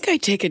think I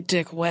take a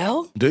dick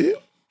well. Do you?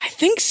 I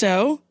think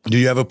so. Do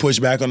you ever push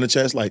back on the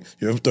chest? Like,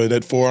 you ever throw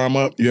that forearm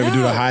up? You ever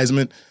do the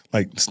Heisman?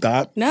 Like,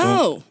 stop?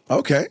 No.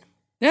 Okay.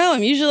 No,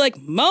 I'm usually like,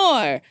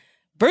 more.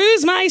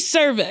 Bruise my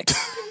cervix.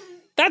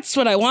 That's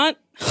what I want.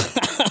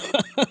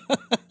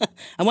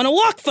 I want to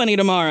walk funny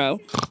tomorrow.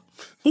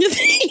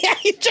 Yeah,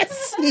 you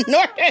just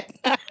snorted.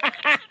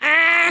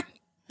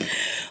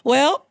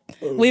 Well,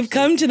 we've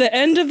come to the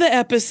end of the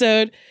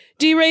episode.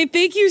 D-Ray,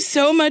 thank you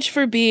so much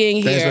for being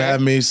here. Thanks for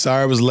having me.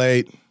 Sorry I was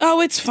late. Oh,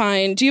 it's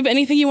fine. Do you have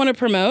anything you want to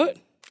promote?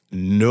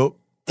 Nope.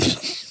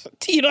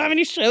 You don't have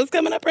any shows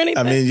coming up or anything?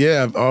 I mean,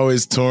 yeah, I'm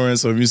always touring,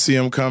 so if you see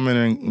them coming,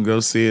 and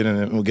go see it,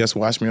 and I guess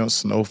watch me on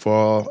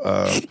Snowfall,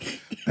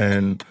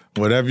 and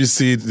whatever you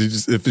see,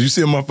 if you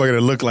see a motherfucker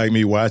that look like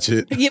me, watch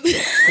it.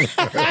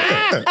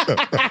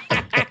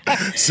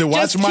 So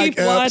watch Mike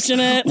Epps,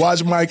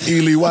 watch Mike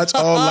Ely, watch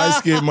all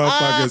light-skinned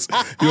motherfuckers.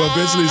 You'll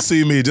eventually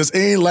see me. Just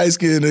ain't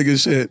light-skinned nigga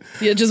shit.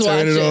 Yeah, just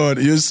turn watch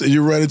it on.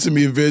 You run into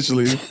me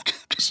eventually.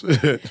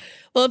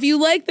 Well, if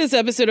you like this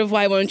episode of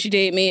Why Won't You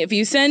Date Me, if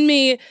you send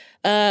me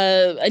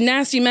a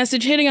nasty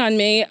message hitting on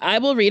me, I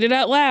will read it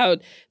out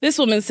loud. This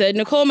woman said,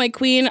 Nicole, my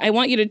queen, I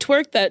want you to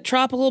twerk that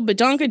tropical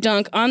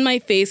badonkadunk on my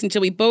face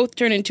until we both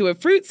turn into a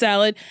fruit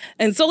salad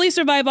and solely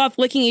survive off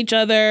licking each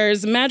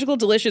other's magical,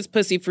 delicious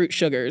pussy fruit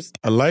sugars.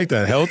 I like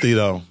that. Healthy,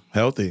 though.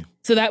 Healthy.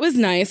 So that was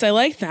nice. I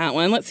like that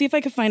one. Let's see if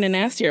I can find a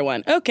nastier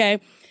one. Okay.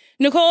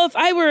 Nicole, if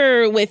I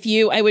were with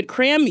you, I would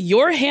cram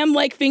your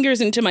ham-like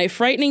fingers into my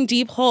frightening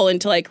deep hole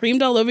until I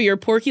creamed all over your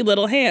porky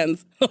little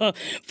hands.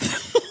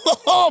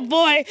 Oh,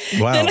 boy.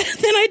 Wow. Then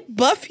I'd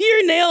buff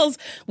your nails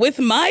with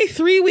my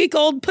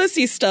 3-week-old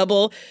pussy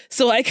stubble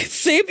so I could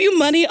save you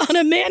money on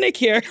a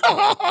manicure.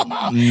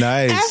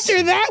 Nice.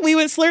 After that, we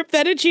would slurp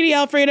fettuccine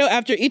Alfredo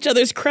after each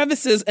other's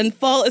crevices and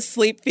fall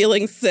asleep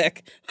feeling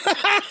sick.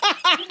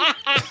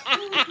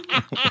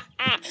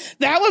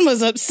 That one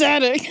was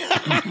upsetting.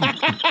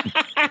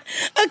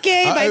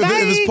 Okay,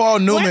 bye-bye. If it's Paul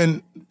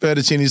Newman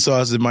fettuccine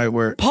sauce, it might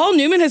work. Paul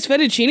Newman has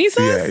fettuccine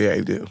sauce? Yeah,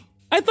 he do.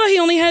 I thought he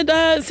only had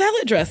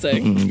salad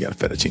dressing. You got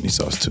fettuccine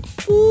sauce, too.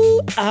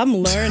 Ooh, I'm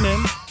learning.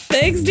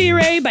 Thanks,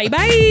 D-Ray.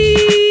 Bye-bye.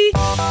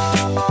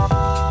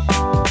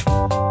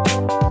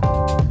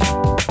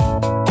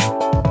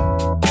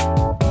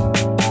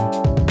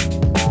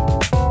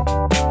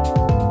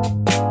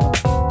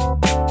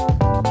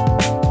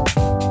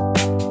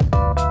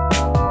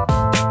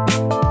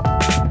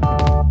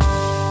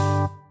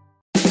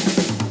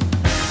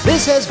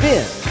 This has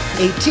been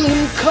a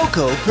Team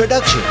Coco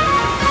production.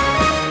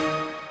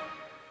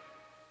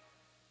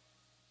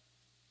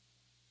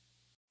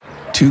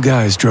 Two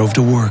guys drove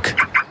to work.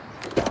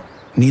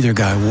 Neither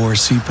guy wore a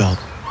seatbelt.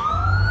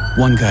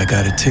 One guy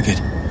got a ticket.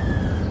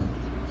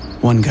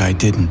 One guy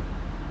didn't.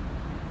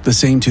 The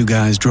same two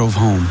guys drove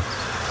home.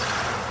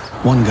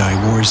 One guy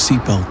wore a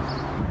seatbelt.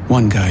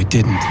 One guy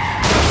didn't.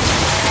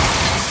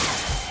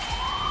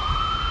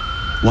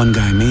 One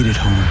guy made it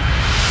home.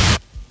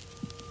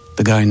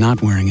 The guy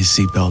not wearing his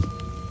seatbelt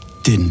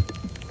didn't.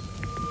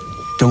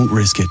 Don't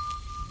risk it.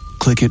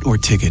 Click it or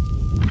ticket.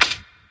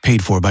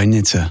 Paid for by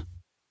NHTSA.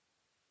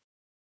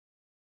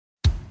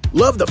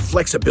 Love the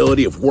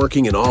flexibility of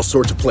working in all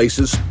sorts of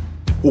places?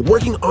 Well,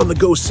 working on the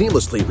go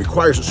seamlessly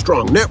requires a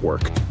strong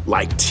network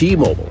like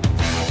T-Mobile.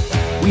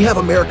 We have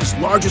America's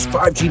largest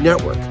 5G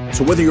network,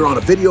 so whether you're on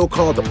a video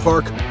call at the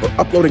park or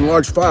uploading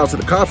large files at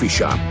the coffee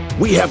shop,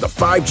 we have the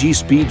 5G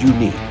speed you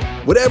need.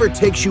 Whatever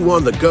takes you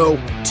on the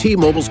go,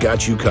 T-Mobile's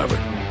got you covered.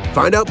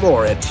 Find out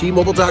more at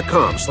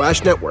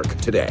T-Mobile.com/network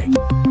today.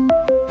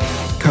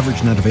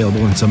 Coverage not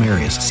available in some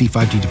areas. See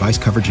 5G device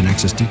coverage and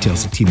access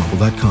details at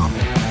T-Mobile.com.